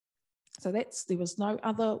 So there was no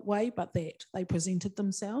other way but that. They presented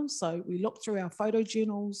themselves. So we looked through our photo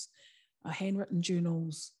journals, our handwritten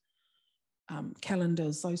journals,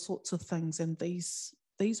 calendars, those sorts of things. And these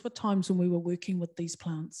were times when we were working with these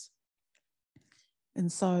plants.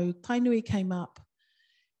 And so Tainui came up,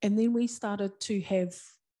 and then we started to have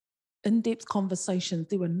in-depth conversations.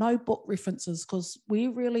 There were no book references because we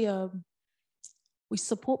really we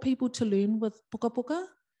support people to learn with puka puka.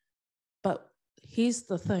 But here's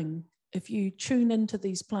the thing, if you tune into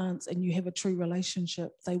these plants and you have a true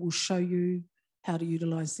relationship, they will show you how to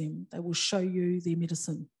utilize them. They will show you their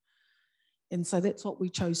medicine. And so that's what we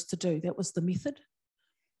chose to do. That was the method.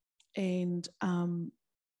 And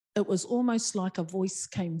it was almost like a voice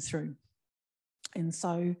came through. And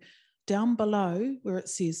so down below where it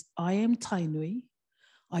says, I am Tainui,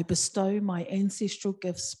 I bestow my ancestral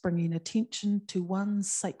gifts, bringing attention to one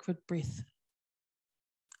sacred breath.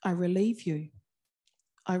 I relieve you.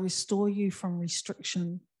 I restore you from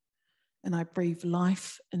restriction, and I breathe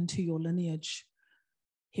life into your lineage.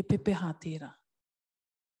 He pepe hatera.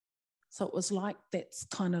 So it was like that's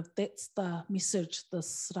the message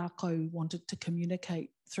this rākau wanted to communicate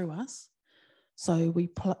through us. So we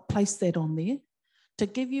placed that on there to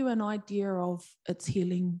give you an idea of its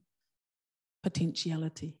healing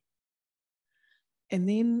potentiality. And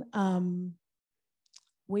then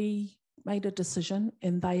we made a decision,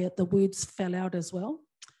 and the words fell out as well,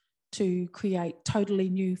 to create totally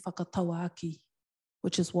new whakatauaki,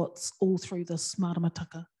 which is what's all through this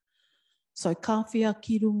maramataka. So kawhia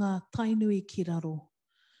ki runga tainui ki raro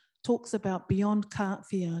talks about beyond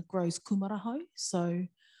kawhia grows kumarahau. So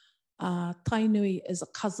tainui is a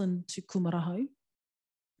cousin to kumarahau,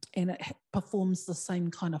 and it performs the same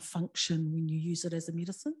kind of function when you use it as a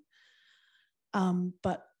medicine.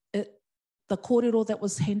 But the kōrero that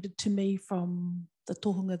was handed to me from the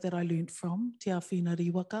tohunga that I learned from, Te Awhina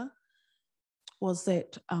Riwaka, was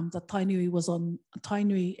that the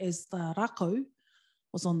tainui as the rākau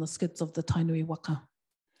was on the skids of the tainui waka.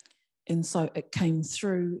 And so it came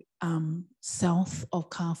through south of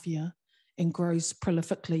kawhia and grows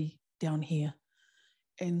prolifically down here.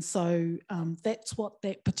 And so that's what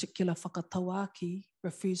that particular whakatauaki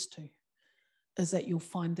refers to, is that you'll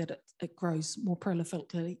find that it grows more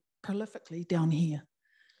prolifically down here.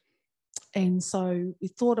 And so we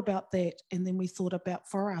thought about that, and then we thought about,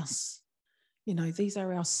 for us, you know, these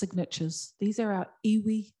are our signatures. These are our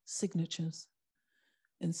iwi signatures.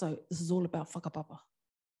 And so this is all about whakapapa.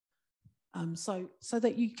 So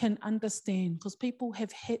that you can understand, because people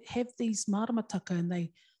have these maramataka and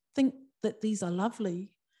they think that these are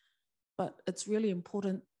lovely, But it's really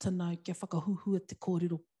important to know kia whakahuhua te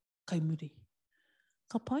kōrero kaimuri.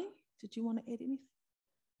 Ka pai, did you want to add anything?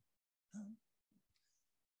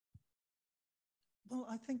 Well,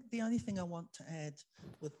 I think the only thing I want to add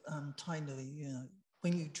with tainui, you know,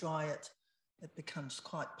 when you dry it, it becomes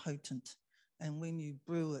quite potent. And when you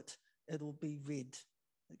brew it, it'll be red.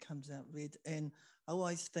 It comes out red. And I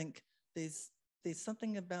always think there's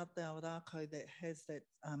something about the aorako that has that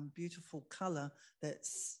beautiful colour that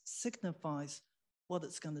signifies what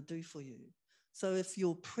it's going to do for you. So if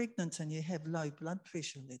you're pregnant and you have low blood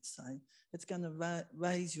pressure, let's say, it's going to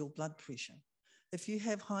raise your blood pressure. If you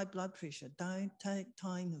have high blood pressure, don't take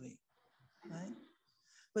tainui, right?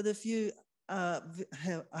 But if you have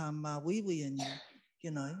Wehiwehi in you,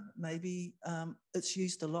 you know, maybe it's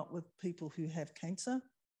used a lot with people who have cancer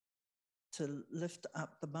to lift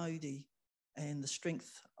up the mauri and the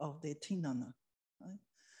strength of their tinana, right?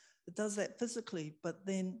 It does that physically, but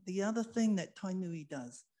then the other thing that tainui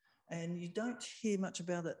does, and you don't hear much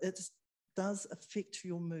about it, it does affect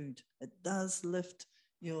your mood. It does lift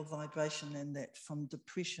your vibration and that from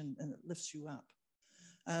depression, and it lifts you up.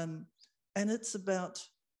 And it's about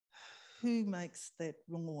who makes that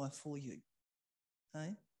rongoā for you,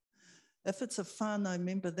 okay? If it's a whanau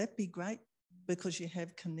member, that'd be great because you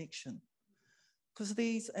have connection. Because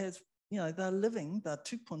these, as you know, they're living, they're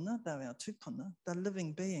tupuna, they're our tupuna, they're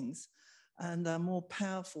living beings, and they're more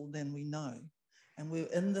powerful than we know. And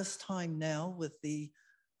we're in this time now with the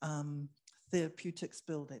therapeutics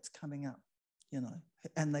bill that's coming up, you know,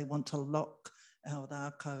 and they want to lock our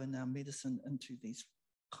rākau and our medicine into these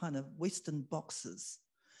kind of Western boxes.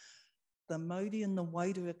 The Māori and the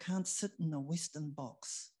Wairua can't sit in a Western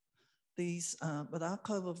box. These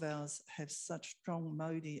rākau of ours have such strong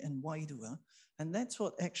Māori and Wairua, and that's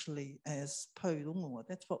what actually, as Pou Rongoā,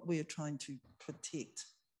 that's what we're trying to protect,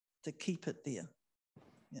 to keep it there.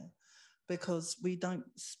 Yeah. Because we don't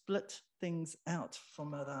split things out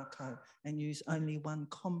from a rākau and use only one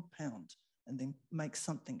compound and then make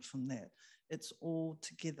something from that. It's all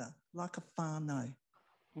together, like a whanau.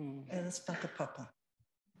 And it's whakapapa.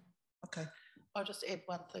 Okay. I'll just add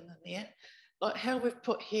one thing in there. Like how we've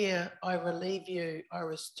put here, I relieve you, I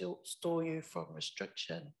restore you from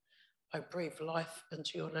restriction, I breathe life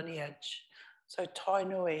into your lineage. So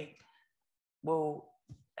tainui will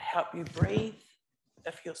help you breathe.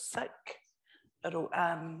 If you're sick, it'll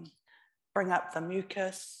bring up the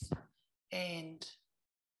mucus and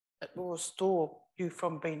it will restore you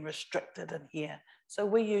from being restricted in here. So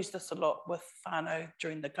we use this a lot with whanau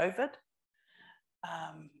during the COVID,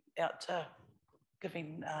 out to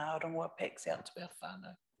giving rongoā packs out to our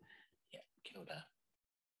whanau. Yeah, kia ora.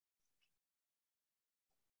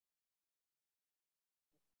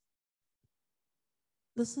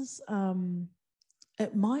 This is,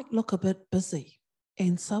 it might look a bit busy,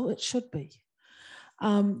 and so it should be.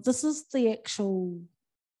 This is the actual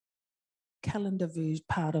calendar view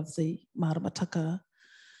part of the maramataka,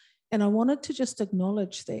 and I wanted to just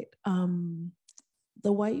acknowledge that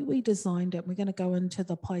the way we designed it, we're going to go into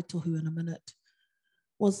the paitohu in a minute,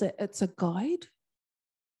 was that it's a guide.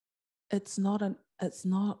 It's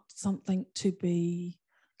not something to be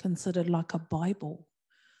considered like a Bible.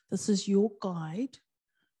 This is your guide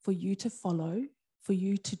for you to follow, for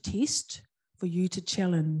you to test, for you to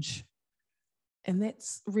challenge. And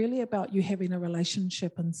that's really about you having a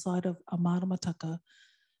relationship inside of a maramataka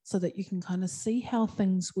so that you can kind of see how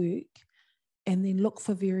things work and then look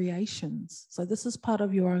for variations. So this is part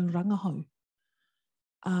of your own rangahau.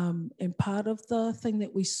 And part of the thing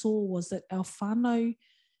that we saw was that our whānau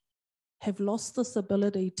have lost this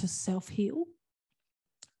ability to self-heal.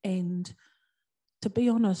 And to be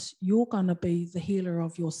honest, you're going to be the healer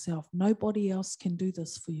of yourself. Nobody else can do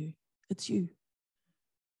this for you. It's you.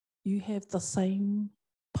 You have the same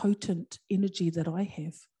potent energy that I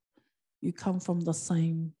have. You come from the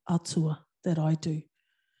same atua that I do.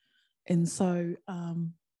 And so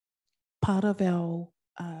part of our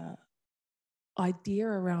idea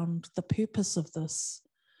around the purpose of this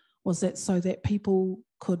was that so that people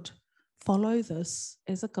could follow this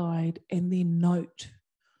as a guide and then note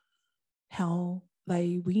how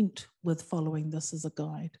they went with following this as a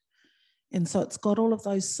guide. And so it's got all of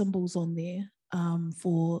those symbols on there and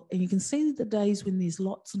you can see the days when there's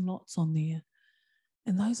lots and lots on there.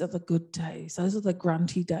 And those are the good days. Those are the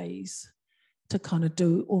grunty days to kind of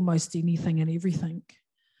do almost anything and everything.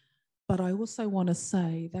 But I also want to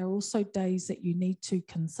say there are also days that you need to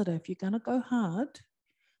consider. If you're going to go hard,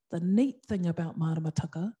 the neat thing about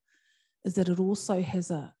maramataka is that it also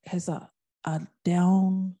has a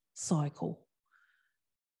down cycle.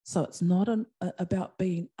 So it's not about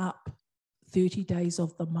being up 30 days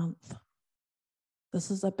of the month.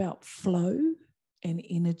 This is about flow and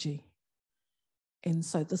energy. And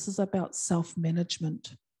so this is about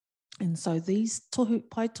self-management. And so these tohu,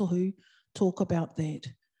 pai tohu talk about that.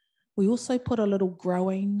 We also put a little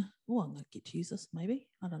growing, oh, I'm going to get to use this maybe,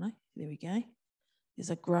 I don't know, there we go. There's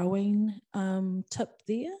a growing tip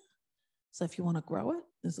there. So if you want to grow it,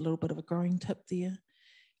 there's a little bit of a growing tip there.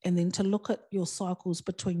 And then to look at your cycles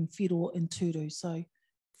between whiro and turu. So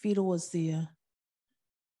whiro is there,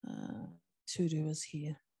 turu is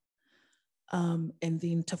here. And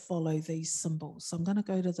then to follow these symbols. So I'm going to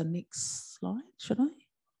go to the next slide, should I?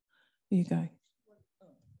 Here you go.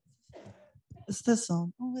 Is this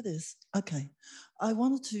on? Oh, it is. Okay. I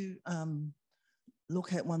wanted to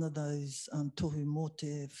look at one of those tohu mō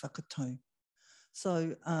te whakatau.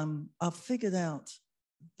 So I've figured out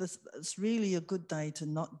this, it's really a good day to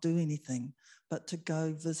not do anything, but to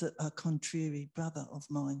go visit a contrary brother of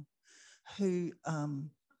mine who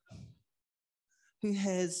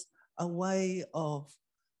has a way of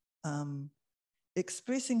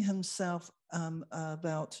expressing himself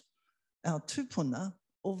about our tupuna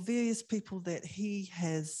or various people that he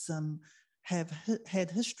has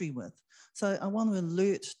had history with. So I want to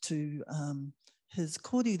alert to his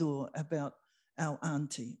kōrero about our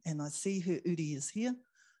auntie, and I see her uri is here,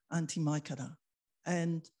 Auntie Maikara.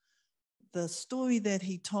 And the story that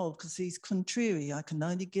he told, because he's contrary, I can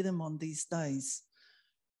only get him on these days,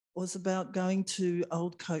 was about going to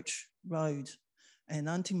Old Coach Road, and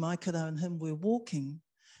Auntie Maikara and him were walking,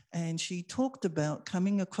 and she talked about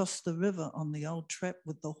coming across the river on the old trap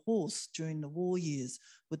with the horse during the war years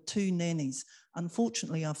with two nannies.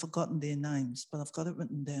 Unfortunately, I've forgotten their names, but I've got it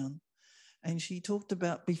written down. And she talked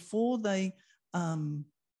about before they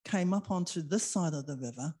came up onto this side of the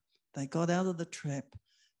river, they got out of the trap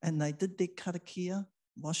and they did their karakia,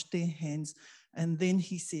 washed their hands, and then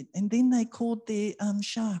he said, and then they called their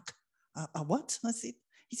shark. What? I said,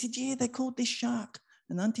 he said, yeah, they called their shark.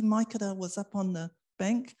 And Auntie Maikara was up on the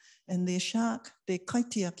bank, and their shark, their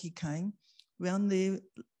kaitiaki came round their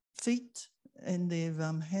feet and their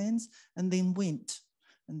hands, and then went.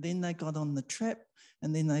 And then they got on the trap,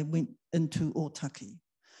 and then they went into Otaki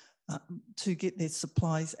to get their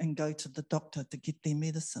supplies and go to the doctor to get their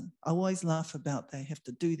medicine. I always laugh about they have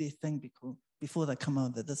to do their thing before they come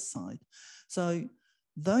over this side. So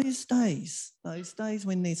those days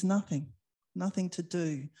when there's nothing to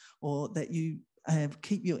do, or that you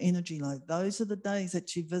keep your energy low, those are the days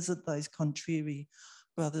that you visit those contrary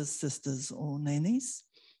brothers, sisters, or nannies.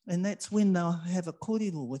 And that's when they'll have a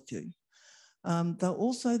kōrero with you. They're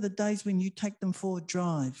also the days when you take them for a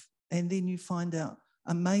drive and then you find out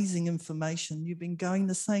amazing information. You've been going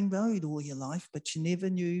the same road all your life, but you never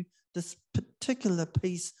knew this particular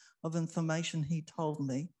piece of information he told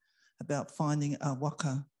me about finding a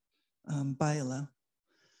waka bailer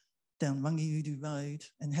down Rangiuru Road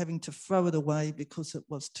and having to throw it away because it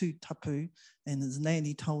was too tapu, and his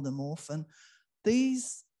nanny told him off. And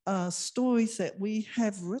these are stories that we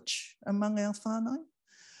have rich among our whānau.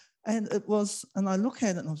 And it was, and I look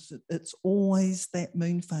at it and it's always that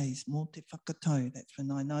moon phase, mō te whakatau. That's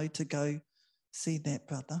when I know to go see that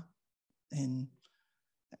brother and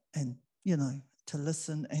you know, to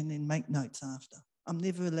listen and then make notes after. I'm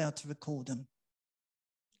never allowed to record him.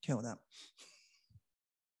 Kia ora.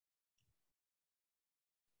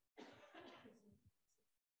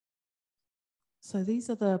 So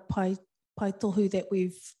these are the pai tohu that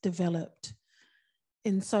we've developed.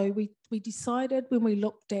 And so we decided when we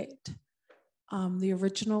looked at the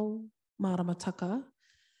original maramataka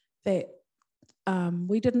that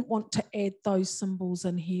we didn't want to add those symbols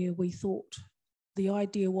in here. We thought the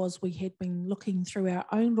idea was we had been looking through our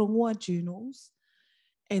own rongoā journals,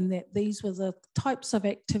 and that these were the types of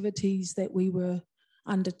activities that we were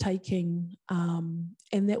undertaking and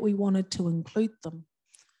that we wanted to include them.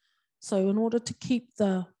 So in order to keep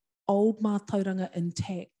the old mātauranga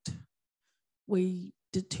intact, we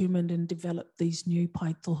determined and developed these new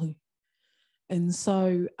pai tohu. And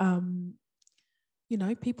so, you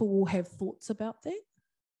know, people will have thoughts about that,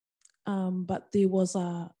 but there was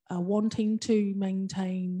a wanting to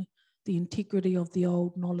maintain the integrity of the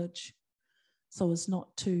old knowledge so as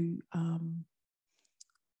not to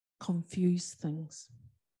confuse things.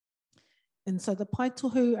 And so the pai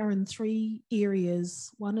tohu are in three areas.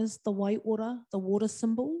 One is the waiora, the water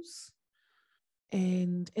symbols.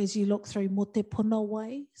 And as you look through mo te puna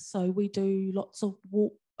way, so we do lots of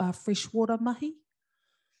freshwater mahi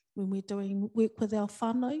when we're doing work with our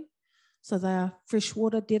whānau. So they are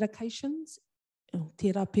freshwater dedications,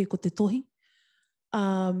 te rape ko te tohi,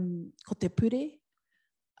 ko te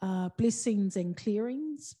pure, blessings and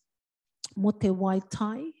clearings, mo te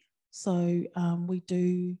waitai. So we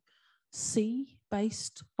do sea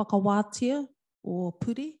seat-based whakawātia or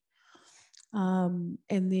puri. And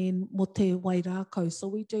then mo te wairākau. So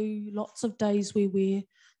we do lots of days where we're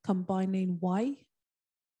combining wai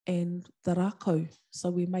and the rākau. So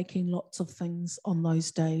we're making lots of things on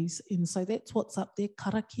those days. And so that's what's up there,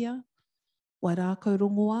 karakia, wairākau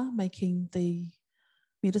rongoā, making the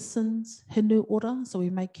medicines, hinu ora. So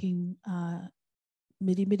we're making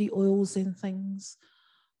miri oils and things.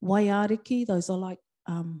 Waiariki, those are like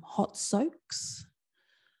hot soaks.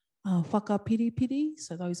 Whakapiripiri,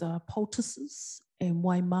 so those are poultices. And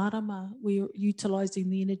wai marama, we're utilising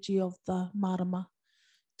the energy of the marama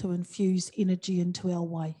to infuse energy into our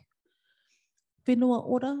wai. Whenua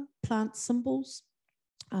ora, plant symbols,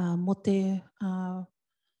 mo te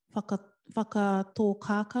whakatō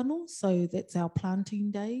kākano, so that's our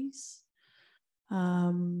planting days.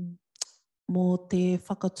 Mo te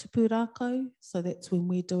whakatupu rākau, so that's when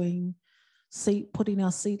we're doing putting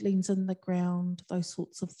our seedlings in the ground, those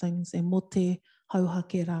sorts of things. And mo te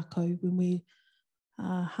hauhake rākau, when we're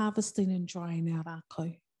harvesting and drying our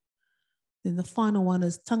rākau. Then the final one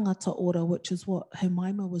is tangata ora, which is what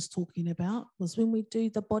Hemaima was talking about, was when we do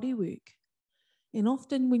the body work. And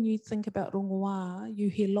often when you think about rongoā, you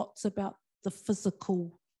hear lots about the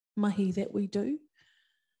physical mahi that we do,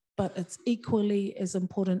 but it's equally as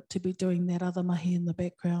important to be doing that other mahi in the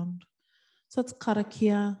background. So it's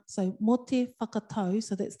karakia. So mo te whakatau,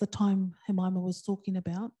 so that's the time Hemaima was talking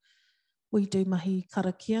about. We do mahi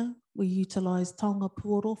karakia. We utilise taonga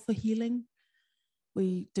puoro for healing.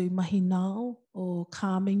 We do mahi nao or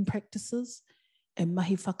calming practices and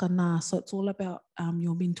mahi whakanā. So it's all about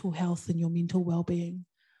your mental health and your mental well-being.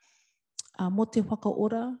 Mo te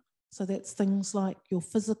whakaora, so that's things like your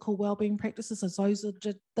physical well-being practices. So those are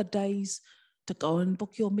the days to go and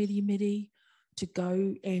book your miri, to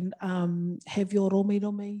go and have your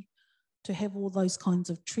romi, to have all those kinds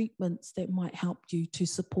of treatments that might help you to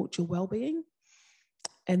support your well-being.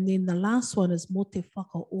 And then the last one is mo te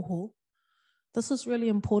whakaoho. This is really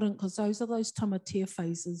important because those are those tamatea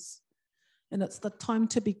phases. And it's the time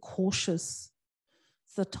to be cautious.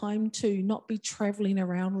 It's the time to not be traveling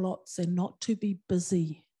around lots and not to be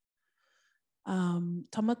busy.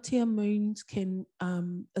 Tamatea moons can,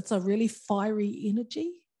 it's a really fiery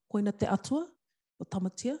energy, koina te atua, o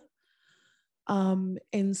tamatea.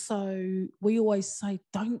 And so we always say,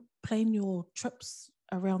 don't plan your trips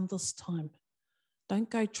around this time. Don't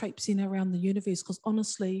go traipsing around the universe, because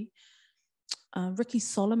honestly, Ricky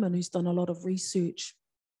Solomon, who's done a lot of research,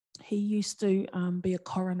 he used to be a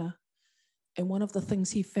coroner. And one of the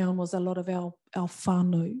things he found was a lot of our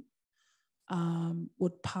whanau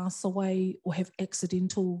would pass away or have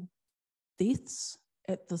accidental deaths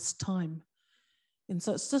at this time. And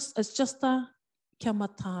so it's just a kia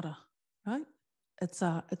matara, right? It's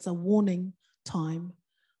a warning time.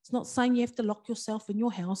 It's not saying you have to lock yourself in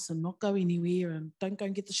your house and not go anywhere and don't go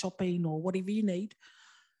and get the shopping or whatever you need.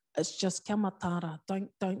 It's just kia matara. Don't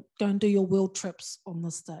go and do your world trips on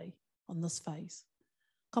this day, on this phase.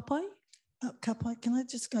 Kapai? Kapai, can I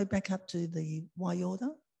just go back up to the waiora?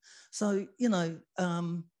 So, you know,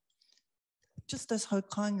 just as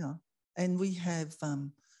hokainga, and we have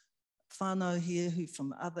whanau here who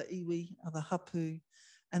from other iwi, other hapū,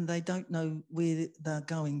 and they don't know where they're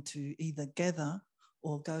going to either gather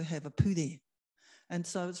or go have a pūre. And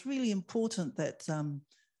so it's really important that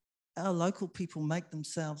our local people make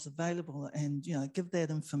themselves available and, you know, give that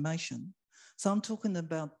information. So I'm talking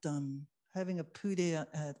about having a pūre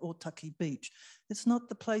at Otaki Beach. It's not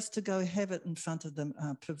the place to go have it in front of the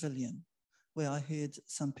pavilion, where I heard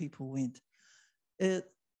some people went. There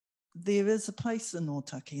is a place in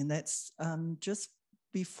Otaki, and that's just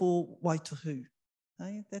before Waitohu.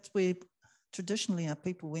 Okay? That's where traditionally our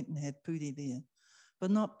people went and had pūre there,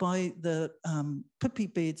 but not by the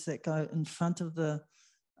pipi beds that go in front of the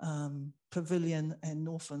pavilion and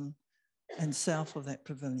north and south of that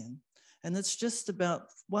pavilion. And it's just about,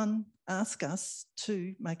 one, ask us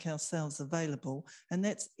to make ourselves available, and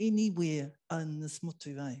that's anywhere in this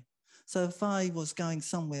motu, eh? So if I was going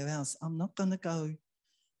somewhere else, I'm not going to go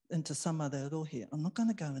into some other rohe. I'm not going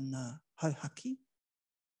to go in Hauhaki.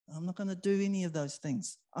 I'm not going to do any of those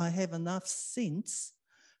things. I have enough sense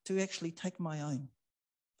to actually take my own.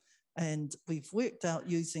 And we've worked out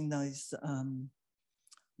using those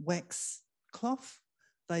wax cloth.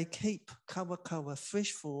 They keep kawa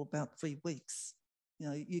fresh for about 3 weeks. You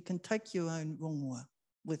know, you can take your own rongoā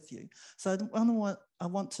with you. So I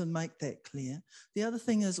want to make that clear. The other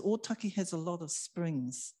thing is Otaki has a lot of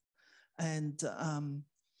springs, and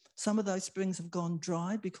some of those springs have gone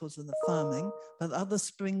dry because of the farming, but other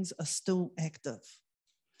springs are still active.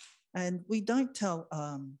 And we don't tell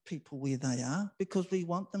people where they are because we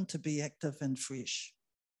want them to be active and fresh,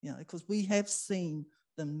 you know, because we have seen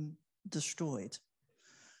them destroyed.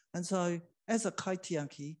 And so as a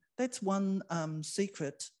kaitiaki, that's one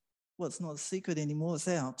secret. Well, it's not a secret anymore, it's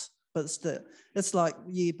out. But it's like,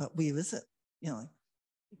 yeah, but where is it? You know,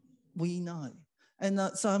 we know. And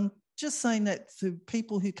so I'm just saying that to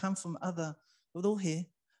people who come from other rohe,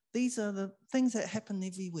 these are the things that happen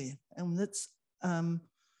everywhere. And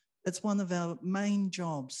it's one of our main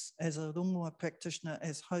jobs as a rongoā practitioner,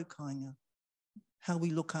 as haukainga, how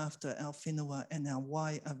we look after our whenua and our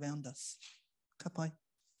wai around us. Ka pai.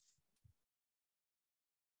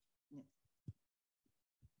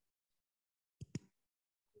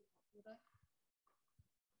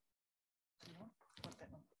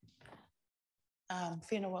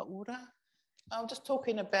 Whenua ora. I'm just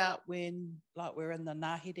talking about when, like, we're in the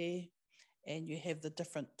ngahere and you have the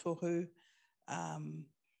different tohu.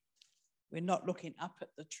 We're not looking up at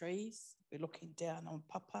the trees, we're looking down on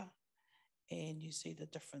papa, and you see the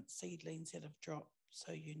different seedlings that have dropped,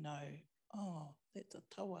 so you know, oh, that's a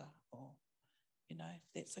tawa, or, you know,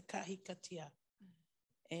 that's a kahikatia.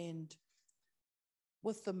 And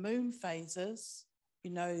with the moon phases,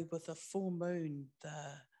 you know, with a full moon,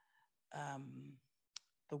 the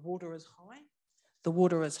water is high. The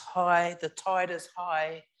water is high, the tide is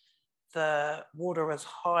high, the water is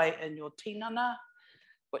high in your tinana,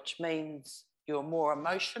 which means you're more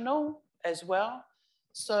emotional as well.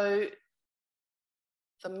 So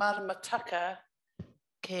the maramataka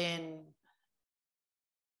can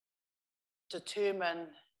determine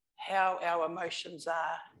how our emotions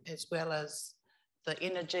are, as well as the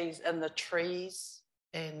energies in the trees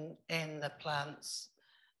and the plants,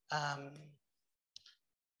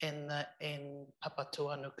 in papa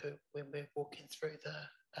tuanuku when we're walking through the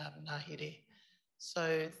ngahere.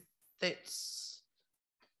 So that's,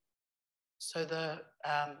 so the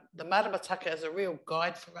maramataka is a real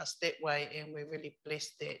guide for us that way, and we're really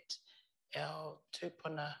blessed that our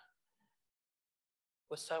tūpuna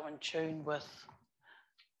were so in tune with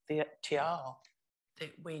the te ao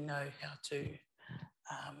that we know how to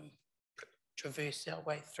traverse our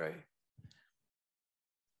way through.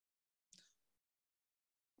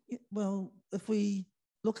 Well, if we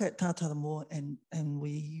look at Taataraamoa and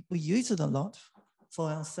we use it a lot for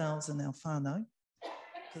ourselves and our whanau,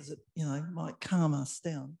 because it, you know, might calm us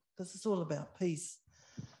down, because it's all about peace.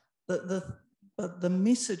 But the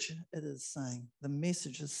message it is saying, the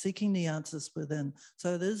message is seeking the answers within.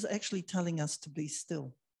 So it is actually telling us to be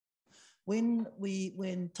still. When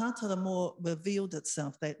Taataraamoa revealed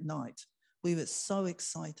itself that night, we were so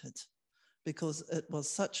excited because it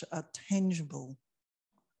was such a tangible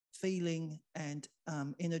feeling and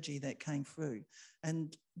energy that came through.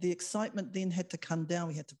 And the excitement then had to come down.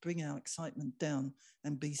 We had to bring our excitement down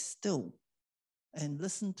and be still and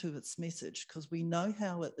listen to its message, because we know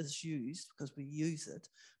how it is used because we use it,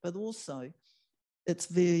 but also it's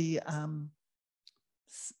very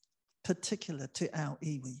particular to our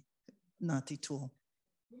iwi, Ngāti toa.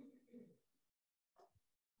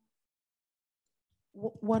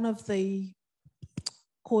 One of the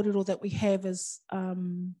kōrero that we have is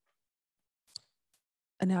in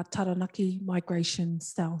our Taranaki migration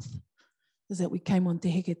south, is that we came on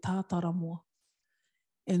Te Heke Taataraamoa.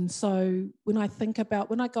 And so when I think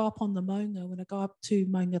about, when I go up on the maunga, when I go up to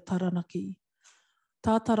Maunga Taranaki,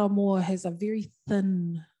 Taataraamoa has a very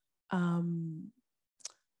thin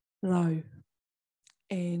rau,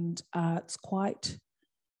 and it's quite,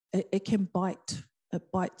 it can bite.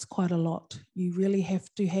 It bites quite a lot. You really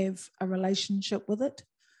have to have a relationship with it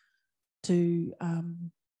to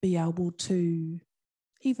be able to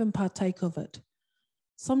even partake of it.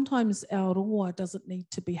 Sometimes our rongoā doesn't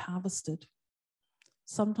need to be harvested.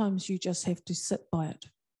 Sometimes you just have to sit by it.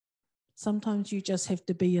 Sometimes you just have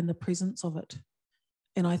to be in the presence of it.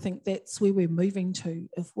 And I think that's where we're moving to.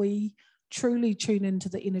 If we truly tune into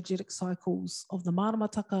the energetic cycles of the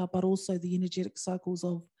maramataka, but also the energetic cycles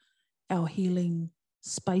of our healing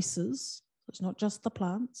spaces, it's not just the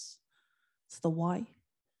plants, it's the wai,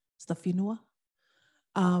 it's the whenua.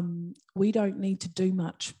 We don't need to do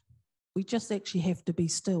much. We just actually have to be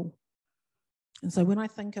still. And so when I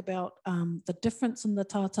think about the difference in the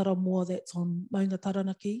Taataraamoa that's on Maunga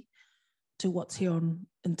Taranaki to what's here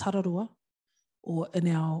in Tararua or in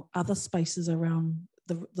our other spaces around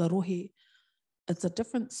the rohe, it's a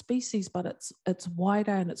different species, but it's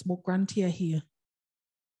wider and it's more gruntier here.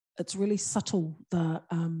 It's really subtle, the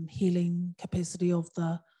healing capacity of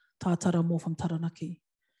the Taataraamoa from Taranaki.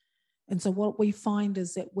 And so what we find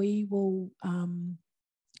is that we will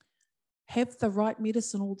have the right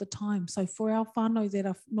medicine all the time. So for our whānau that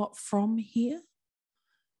are not from here,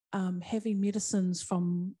 having medicines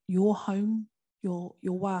from your home, your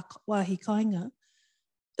wāhi kāinga,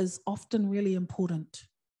 is often really important.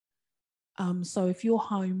 So if you're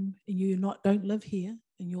home and you don't live here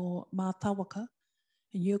and you're mātāwaka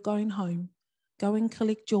and you're going home, go and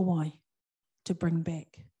collect your wai to bring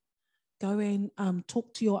back. Go and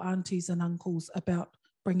talk to your aunties and uncles about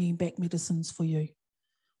bringing back medicines for you.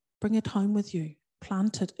 Bring it home with you.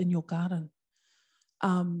 Plant it in your garden,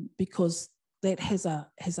 because that has a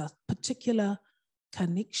particular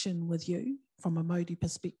connection with you from a Māori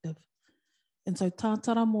perspective. And so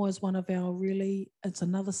Taataraamoa is one of our it's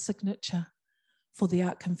another signature for the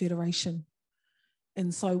A.R.T. Confederation.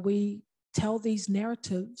 And so we tell these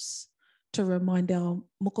narratives to remind our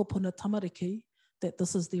mokopuna tamariki that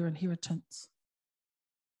this is their inheritance.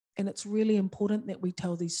 And it's really important that we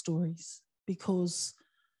tell these stories, because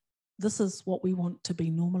this is what we want to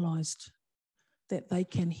be normalised, that they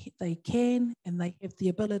can and they have the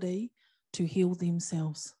ability to heal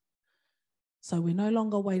themselves. So we're no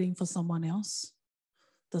longer waiting for someone else.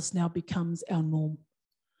 This now becomes our norm.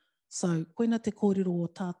 So koina te kōrero o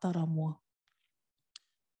Taataraamoa.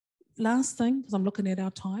 Last thing, because I'm looking at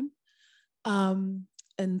our time,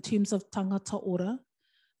 in terms of tangata ora,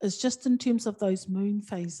 is just in terms of those moon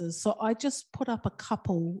phases. So I just put up a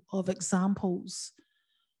couple of examples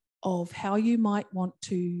of how you might want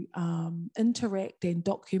to interact and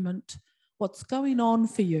document what's going on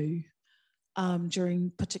for you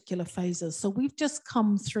during particular phases. So we've just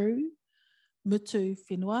come through mutu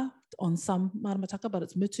whenua on some maramataka, but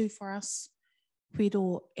it's mutu for us,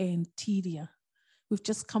 whiro and tiria. We've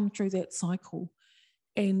just come through that cycle.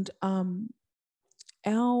 And our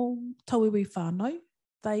tauiwi whānau,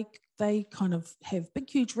 they kind of have big,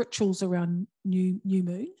 huge rituals around new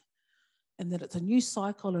moon, and that it's a new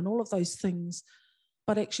cycle and all of those things.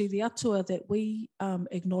 But actually the atua that we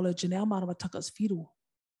acknowledge in our maramataka is whiro.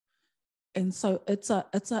 And so it's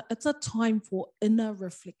a time for inner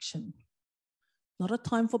reflection, not a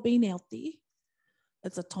time for being out there.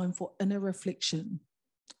 It's a time for inner reflection.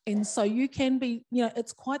 And so you can be,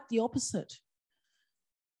 it's quite the opposite.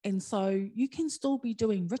 And so you can still be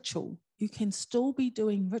doing ritual. You can still be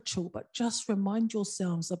doing ritual, but just remind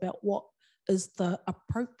yourselves about what is the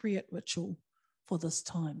appropriate ritual for this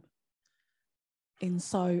time. And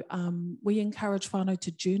so we encourage whānau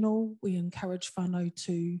to journal. We encourage whānau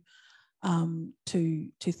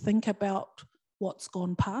to think about what's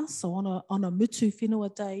gone past. So on a mutu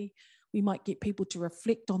whenua day, we might get people to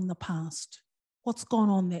reflect on the past. What's gone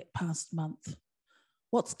on that past month?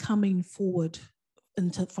 What's coming forward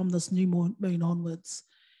from this new moon onwards?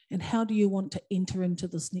 And how do you want to enter into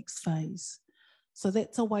this next phase? So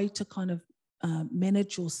that's a way to kind of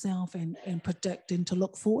manage yourself and predict and to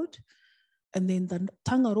look forward. And then the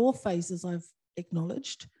tangaroa phases I've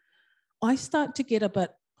acknowledged, I start to get a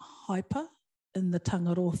bit hyper in the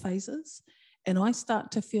tangaroa phases, and I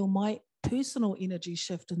start to feel my personal energy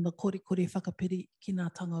shift in the kore whakapiri ki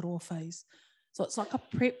ngā tangaroa phase. So it's like a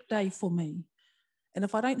prep day for me. And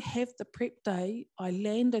if I don't have the prep day, I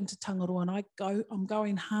land into tangaroa and I'm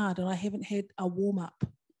going hard and I haven't had a warm up.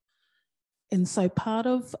 And so part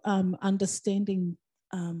of understanding,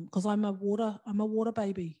 because I'm a water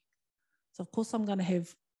baby. So of course I'm going to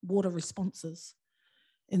have water responses.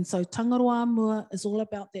 And so tangaroa mua is all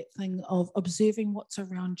about that thing of observing what's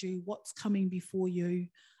around you, what's coming before you,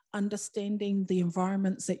 understanding the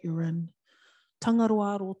environments that you're in.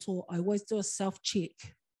 Tangaroa roto, I always do a self-check.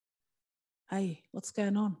 Hey, what's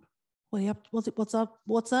going on? What are you up?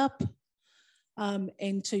 What's up?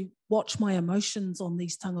 And to watch my emotions on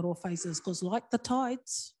these tangaroa phases, because like the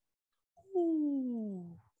tides,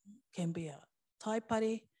 can be a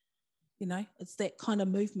taipare, it's that kind of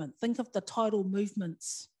movement. Think of the tidal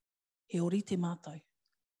movements, he ori te mātou.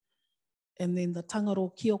 And then the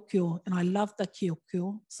tangaroa kiokio, and I love the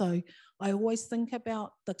kiokio. So I always think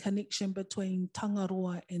about the connection between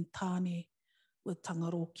tangaroa and tāne with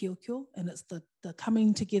tangaroa kiokio, and it's the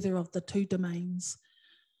coming together of the two domains.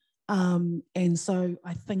 And so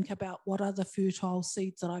I think about what are the fertile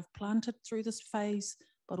seeds that I've planted through this phase,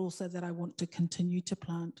 but also that I want to continue to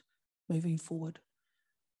plant moving forward.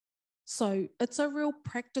 So it's a real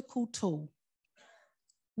practical tool.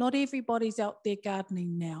 Not everybody's out there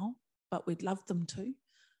gardening now, but we'd love them to.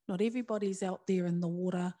 Not everybody's out there in the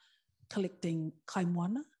water collecting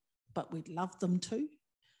kaimoana, but we'd love them to.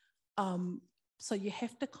 So you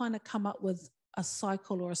have to kind of come up with a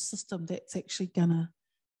cycle or a system that's actually gonna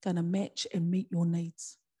match and meet your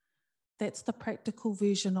needs. That's the practical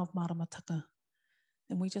version of maramataka.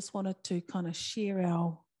 And we just wanted to kind of share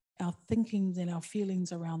our thinkings and our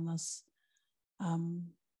feelings around this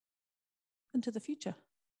into the future.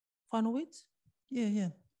 Final words? Yeah.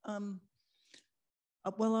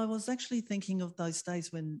 Well, I was actually thinking of those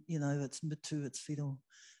days when, you know, it's mitu, it's whiro.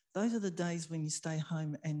 Those are the days when you stay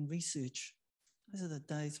home and research. Those are the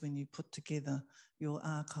days when you put together your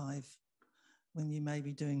archive, when you may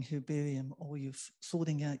be doing herbarium or you're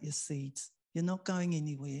sorting out your seeds. You're not going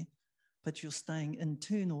anywhere, but you're staying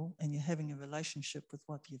internal and you're having a relationship with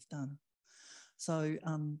what you've done. So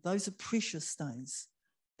those are precious days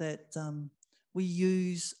that we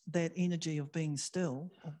use that energy of being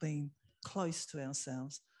still, of being close to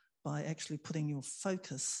ourselves, by actually putting your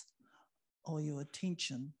focus or your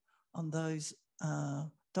attention on those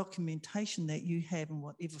documentation that you have in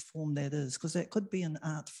whatever form that is, because that could be an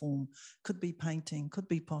art form, could be painting, could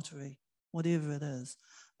be pottery, whatever it is.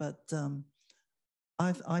 But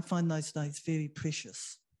I find those days very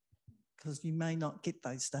precious, because you may not get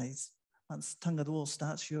those days. Once Tangaroa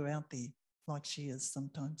starts, you're out there like she is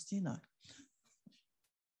sometimes, you know.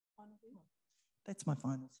 That's my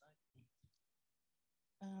final say.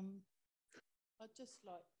 I'd just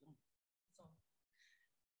like,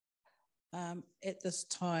 at this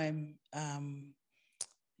time,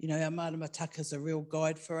 you know, our maramataka is a real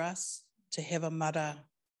guide for us to have a mara,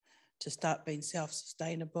 to start being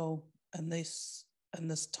self-sustainable in this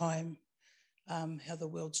time, how the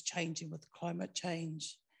world's changing with climate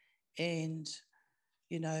change. And,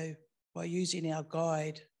 you know, by using our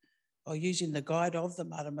guide, or using the guide of the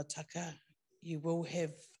maramataka, you will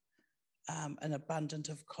have an abundance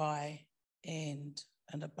of kai and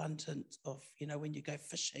an abundance of, you know, when you go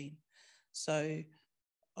fishing. So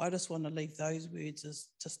I just want to leave those words as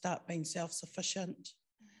to start being self-sufficient,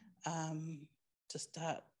 to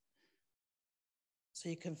start so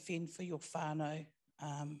you can fend for your whanau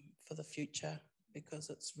for the future, because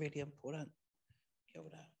it's really important. Kia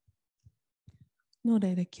ora. Nō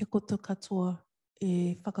reira, kia koutou katoa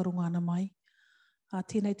e whakaronga ana mai.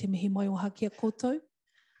 Tēnei te mihi mai o haki a koutou.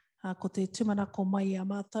 Ko te tumanako mai a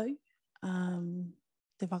mātou,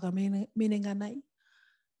 te whakamenenga nei.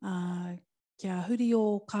 Kia huri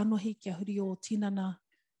o kānohi, kia huri o tinana,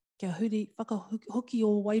 kia huri whakahoki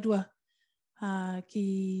o wairua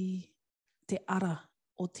ki te ara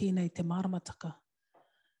o tēnei te maramataka.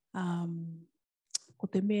 Ko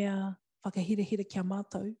te mea whakahirehire kia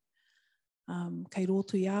mātou, kei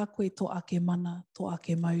roto i a koe tō ake mana, tō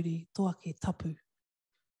ake mauri, tō ake tapu.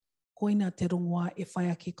 Koina te rongoā e whai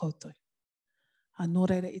ake koutou. Nō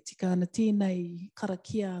reira e tika ana tēnei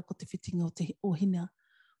karakia ko te whitinga o hina,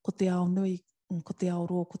 ko te ao nui, ko te ao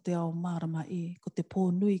roa, ko te ao marama e, ko te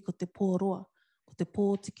pō nui, ko te pō roa, ko te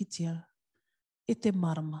pō tikitia, e te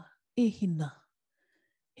marama, e hina.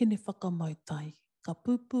 Hene whakamautai, ka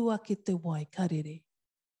pūpū ake te wai karere.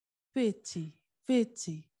 Wheti,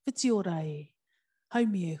 whiti ora e,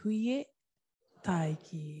 haumi e hui e, tai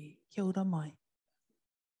ki e, kia ora mai.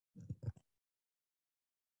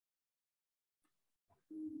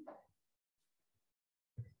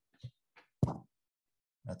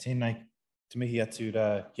 Tēnei te mihi atu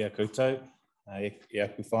rā kia koutou, e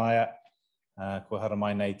aku whaia, kua hara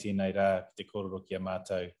mai nei tēnei rā ki te kororo kia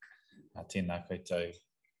mātou, tēnā koutou,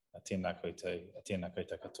 tēnā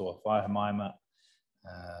koutou katoa, whaia Hemaima,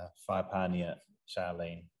 whaia Pania,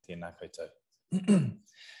 Sharlene, tēnā koutou.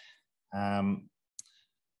 I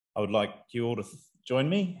would like you all to join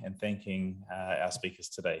me in thanking our speakers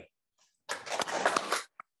today.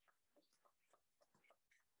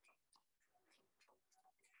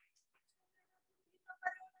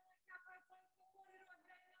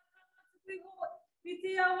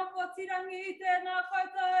 Atiawa ko tirangi, tēnā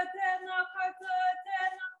koutou, tēnā koutou,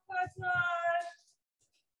 tēnā koutou.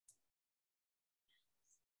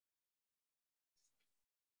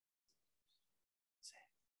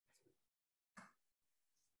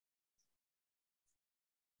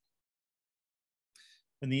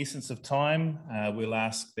 In the essence of time, we'll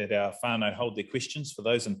ask that our whānau hold their questions. For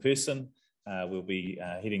those in person, we'll be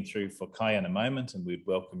heading through for kai in a moment, and we'd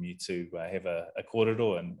welcome you to have a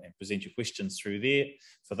kōrero and present your questions through there.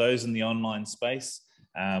 For those in the online space,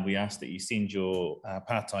 we ask that you send your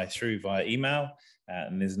pātai through via email,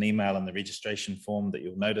 and there's an email in the registration form that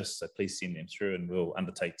you'll notice, so please send them through and we'll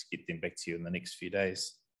undertake to get them back to you in the next few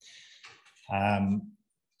days.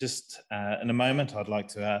 Just in a moment, I'd like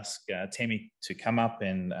to ask Tammy to come up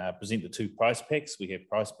and present the two prize packs. We have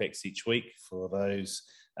prize packs each week for those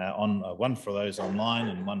one for those online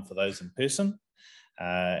and one for those in person.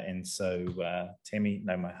 And so, Tammy,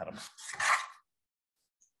 no mai harama.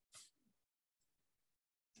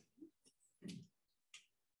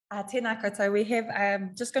 Tēnā koutou. We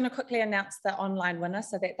have just going to quickly announce the online winner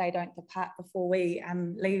so that they don't depart before we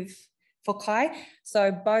leave for kai.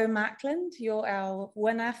 So Bo Markland, you're our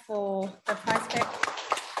winner for the prize pack.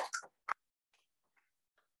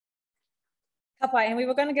 Kapai, and we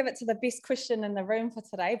were going to give it to the best Christian in the room for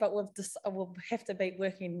today, but we'll have to be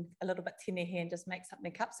working a little bit tine here and just make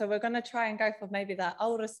something up. So we're going to try and go for maybe the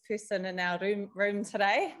oldest person in our room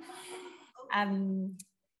today. I'm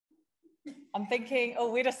thinking,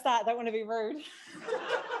 oh, where to start? Don't want to be rude.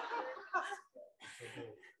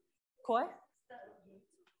 Koi?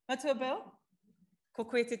 Matua Bill? Ko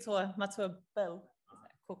koe te toa, Matua Bill.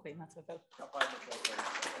 Ko koe, Matua Bill.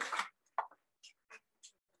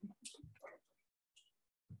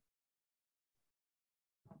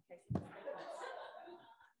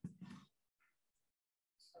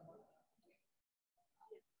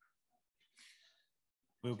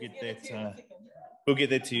 We'll get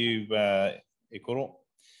that to you, e koro.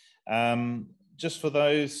 Just for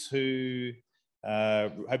those who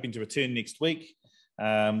are hoping to return next week,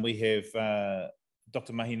 we have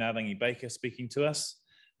Dr. Mahinarangi Baker speaking to us.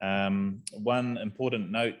 One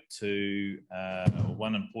important note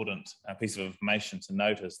one important piece of information to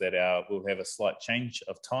note is that we'll have a slight change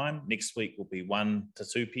of time. Next week will be 1 to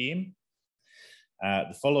 2 p.m.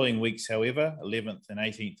 The following weeks, however, 11th and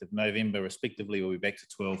 18th of November, respectively, we'll be back to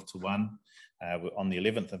 12 to 1. On the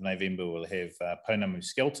 11th of November, we'll have Pounamu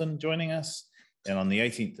Skelton joining us. And on the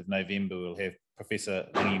 18th of November, we'll have Professor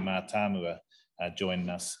Ngāi join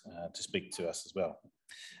us to speak to us as well.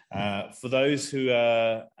 For those who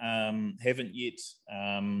haven't yet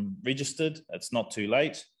registered, it's not too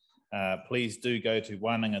late. Please do go to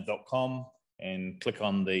whananga.com and click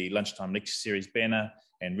on the Lunchtime Lecture Series banner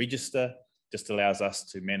and register. Just allows us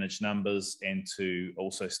to manage numbers and to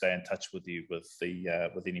also stay in touch with you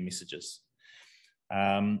with any messages.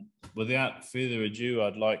 Without further ado,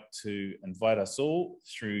 I'd like to invite us all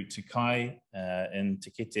through to Kai in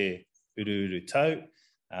Te Kete Ururu Tau,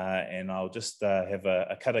 and I'll just have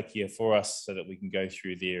a karakia for us so that we can go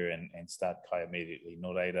through there and start Kai immediately.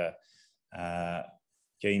 Nō reira,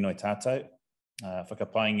 kia inoi tātou.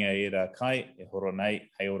 Whakapainga e rā Kai, e horo nei,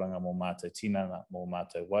 hei oranga mō mātou tinana, mō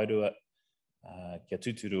mātou wairua. Kia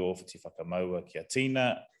tuturu o whiti whakamaua, kia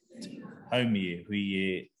tina, haumi e hui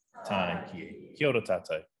e tānaki e. Kia ora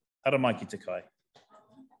tātou. Hara mai ki te Kai.